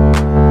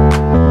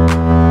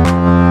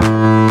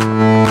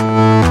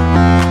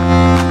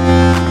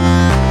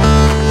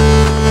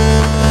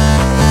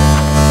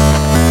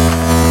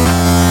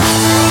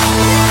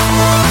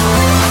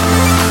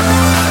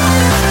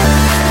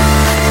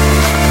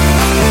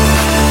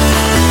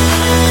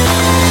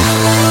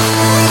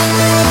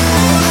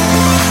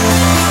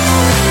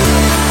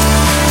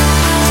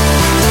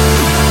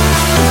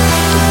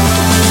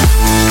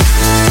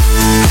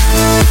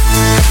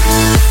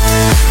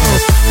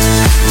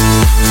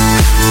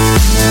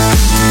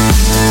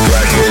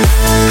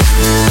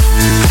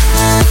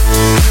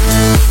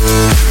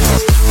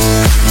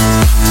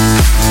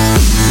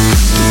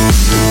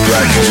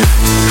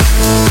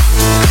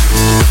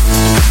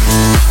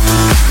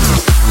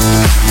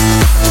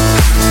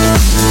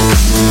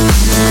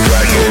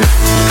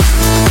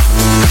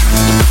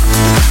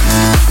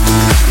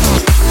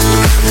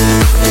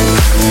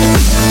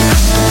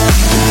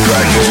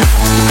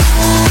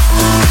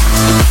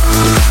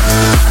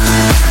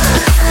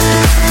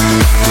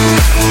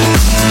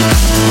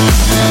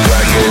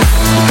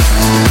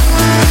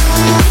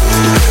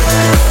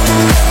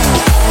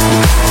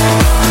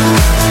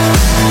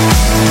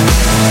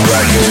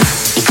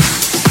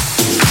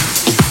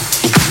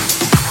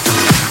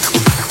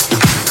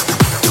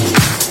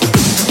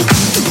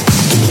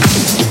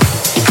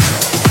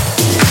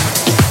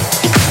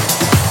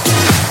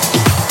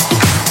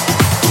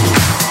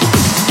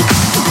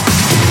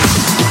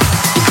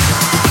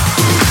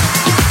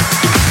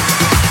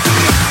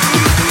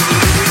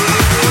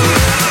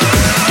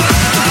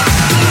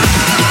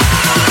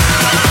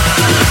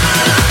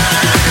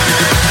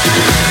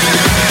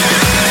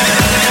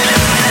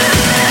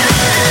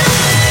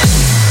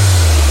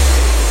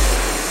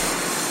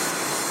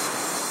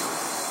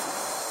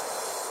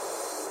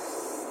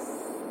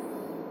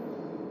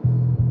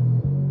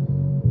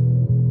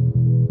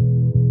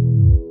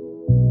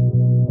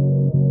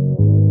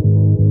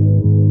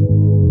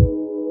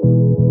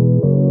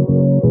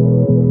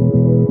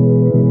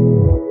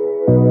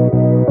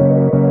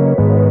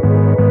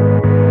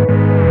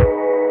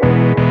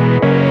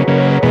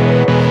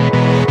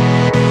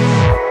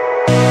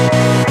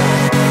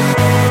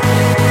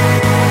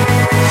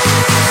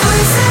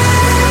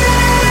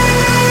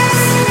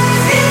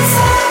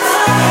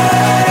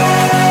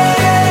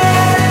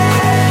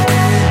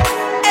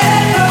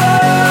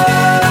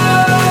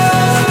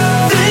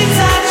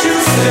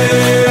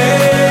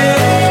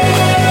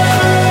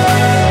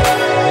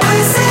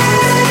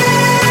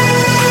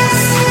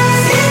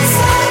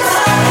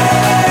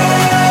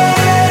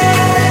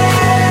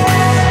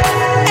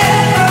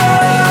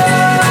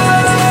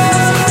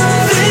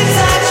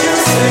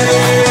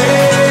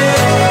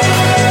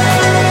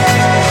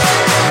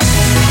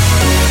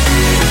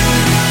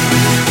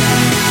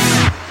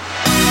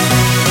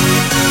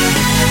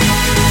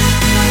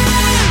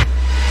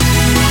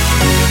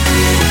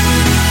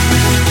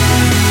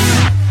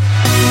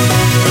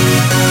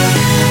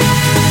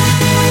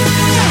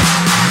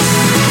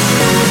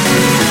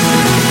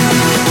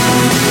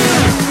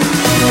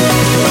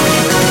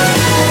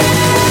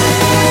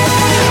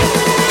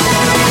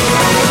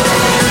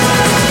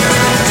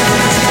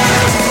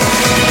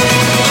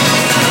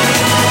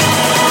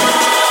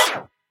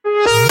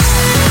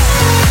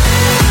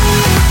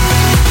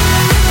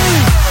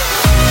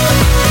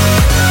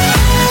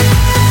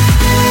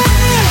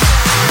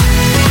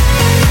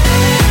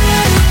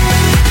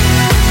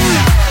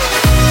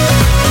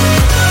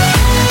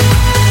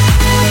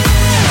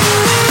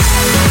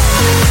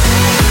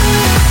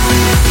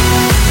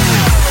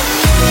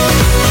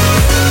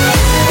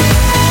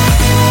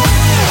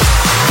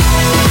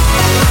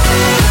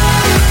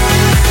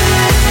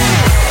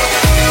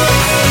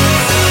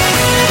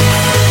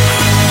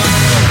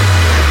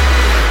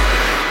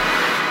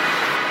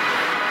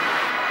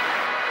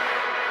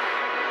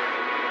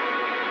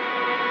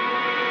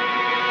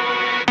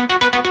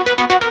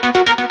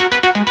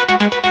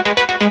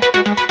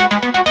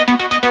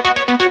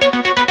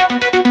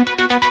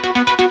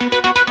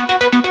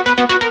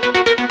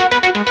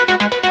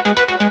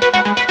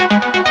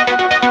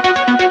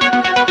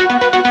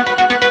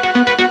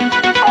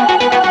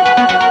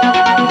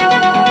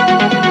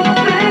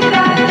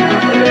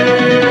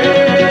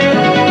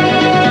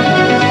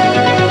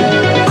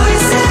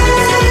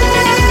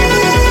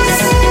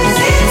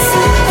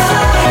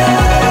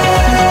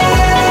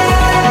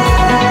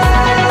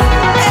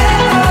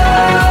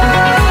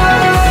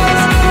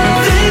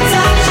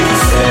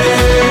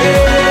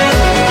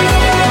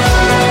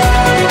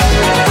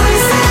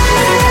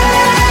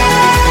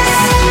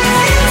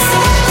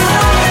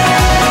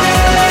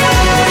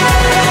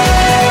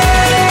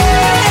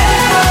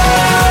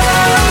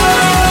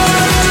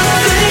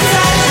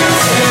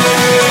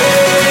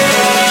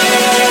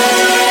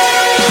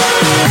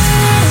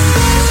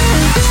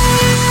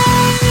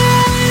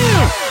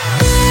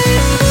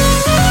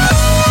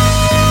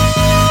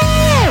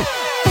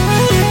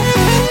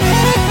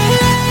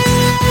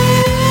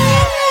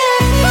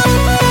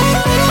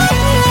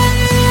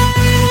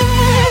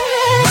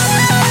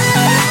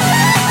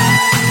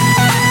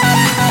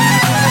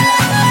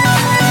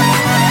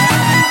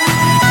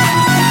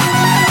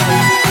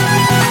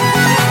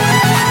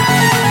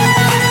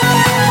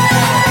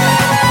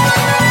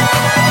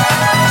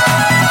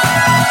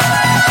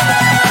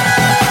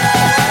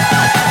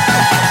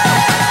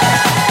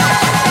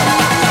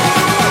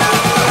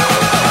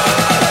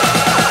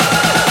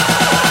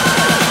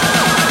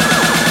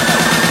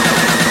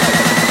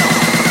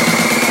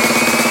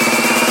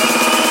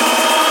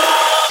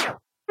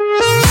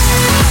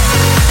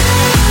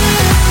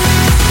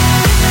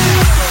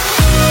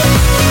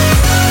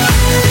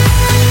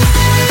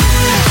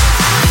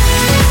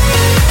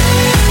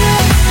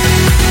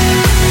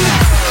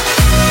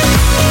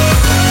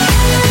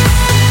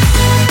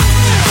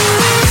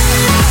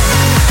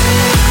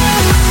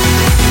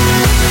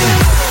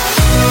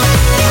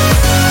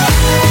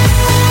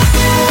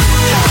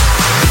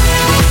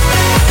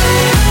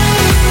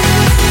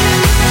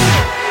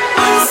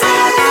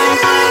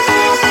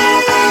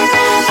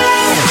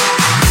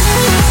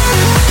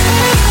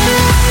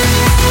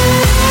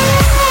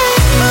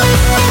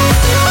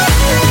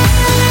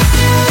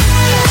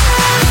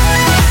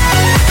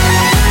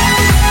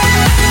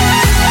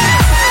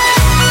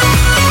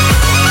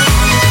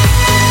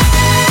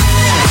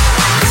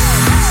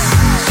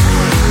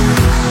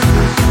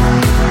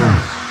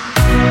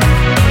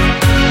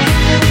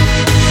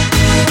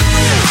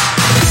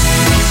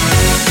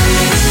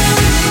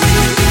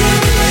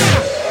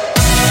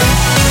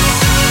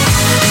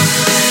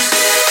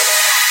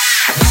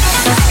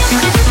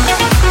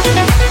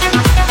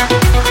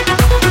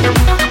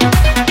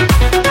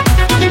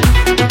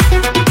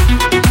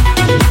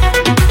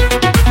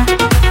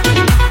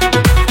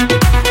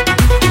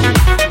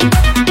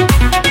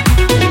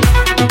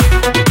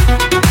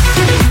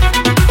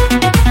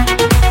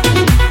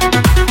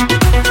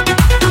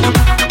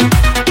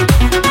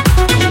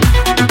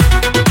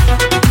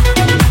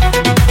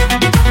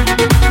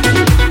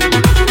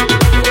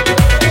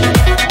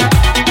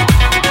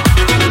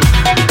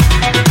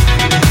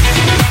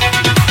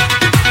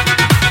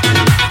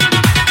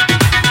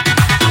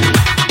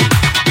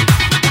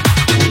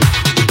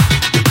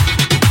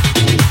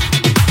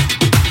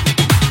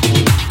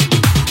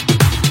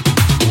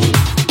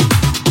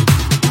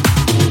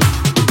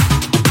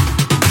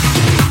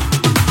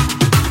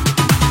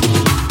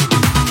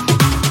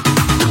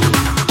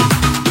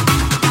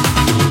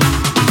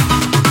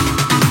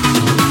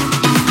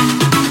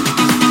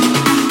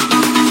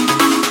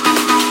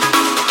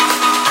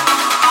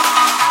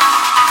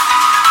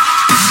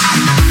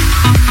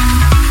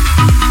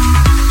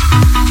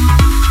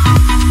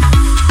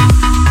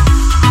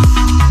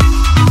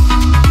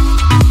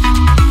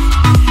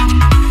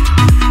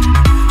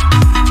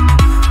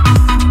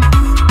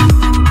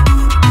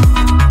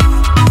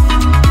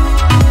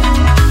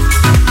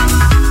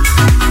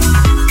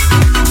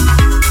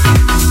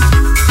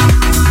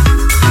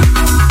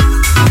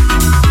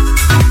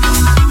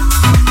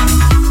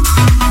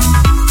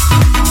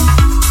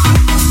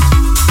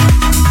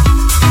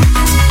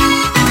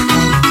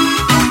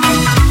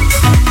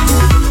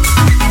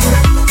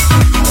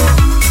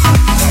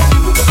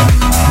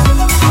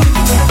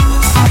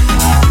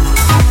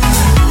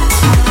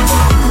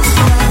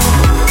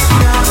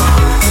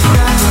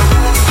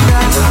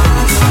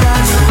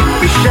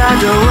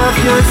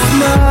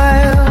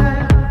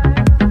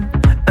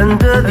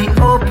 the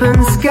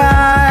open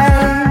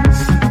skies.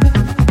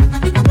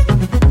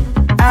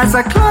 As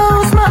I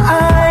close my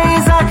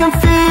eyes, I can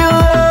feel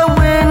the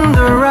wind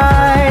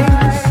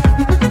arise.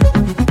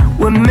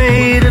 We're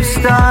made of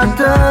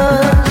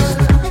stardust,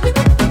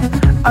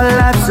 our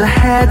lives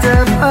ahead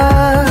of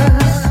us.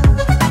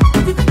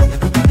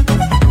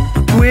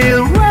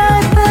 We'll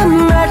ride the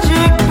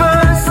magic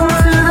bus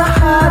into the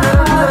heart of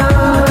love.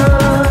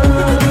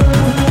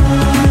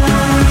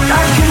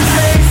 I can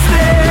taste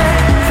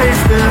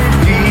the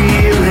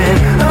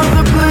feeling of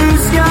the blue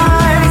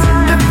skies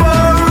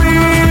before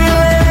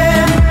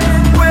reeling.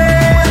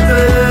 We're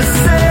the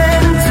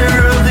center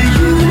of the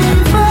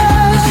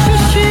universe,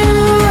 just you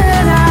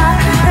and I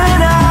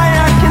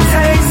can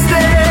taste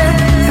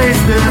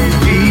the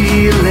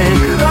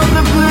feeling of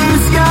the blue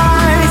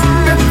skies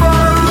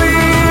before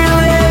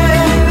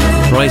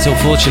reeling. Right,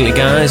 unfortunately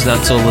guys,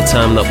 that's all the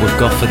time that we've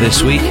got for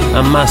this week.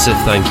 A massive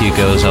thank you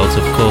goes out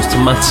of course to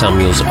Matt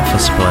Samuels for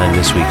supplying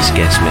this week's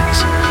guest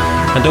mix.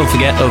 And don't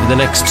forget, over the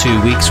next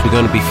 2 weeks we're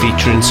going to be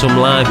featuring some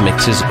live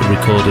mixes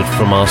recorded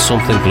from our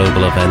Something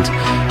Global event,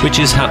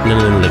 which is happening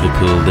in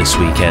Liverpool this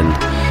weekend.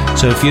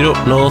 So if you're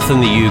up north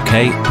in the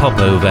UK, pop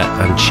over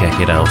and check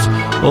it out.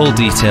 All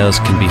details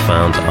can be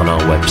found on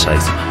our website,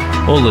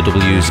 all the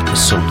W's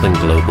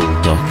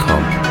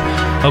somethingglobal.com.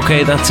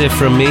 Okay, that's it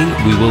from me.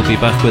 We will be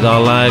back with our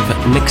live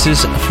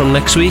mixes from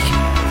next week.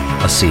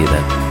 I'll see you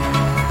then.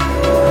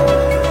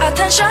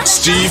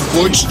 Steve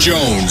Butch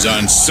Jones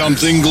on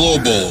Something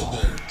Global.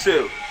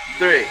 2,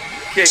 3,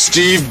 kick.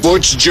 Steve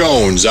Butch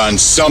Jones on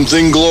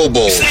Something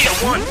Global. Say a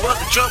 1 for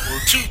the trouble,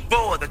 2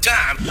 for the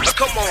time.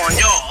 Come on,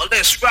 y'all,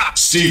 let's rock.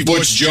 Steve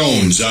Butch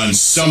Jones on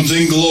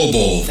Something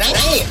Global.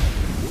 Damn.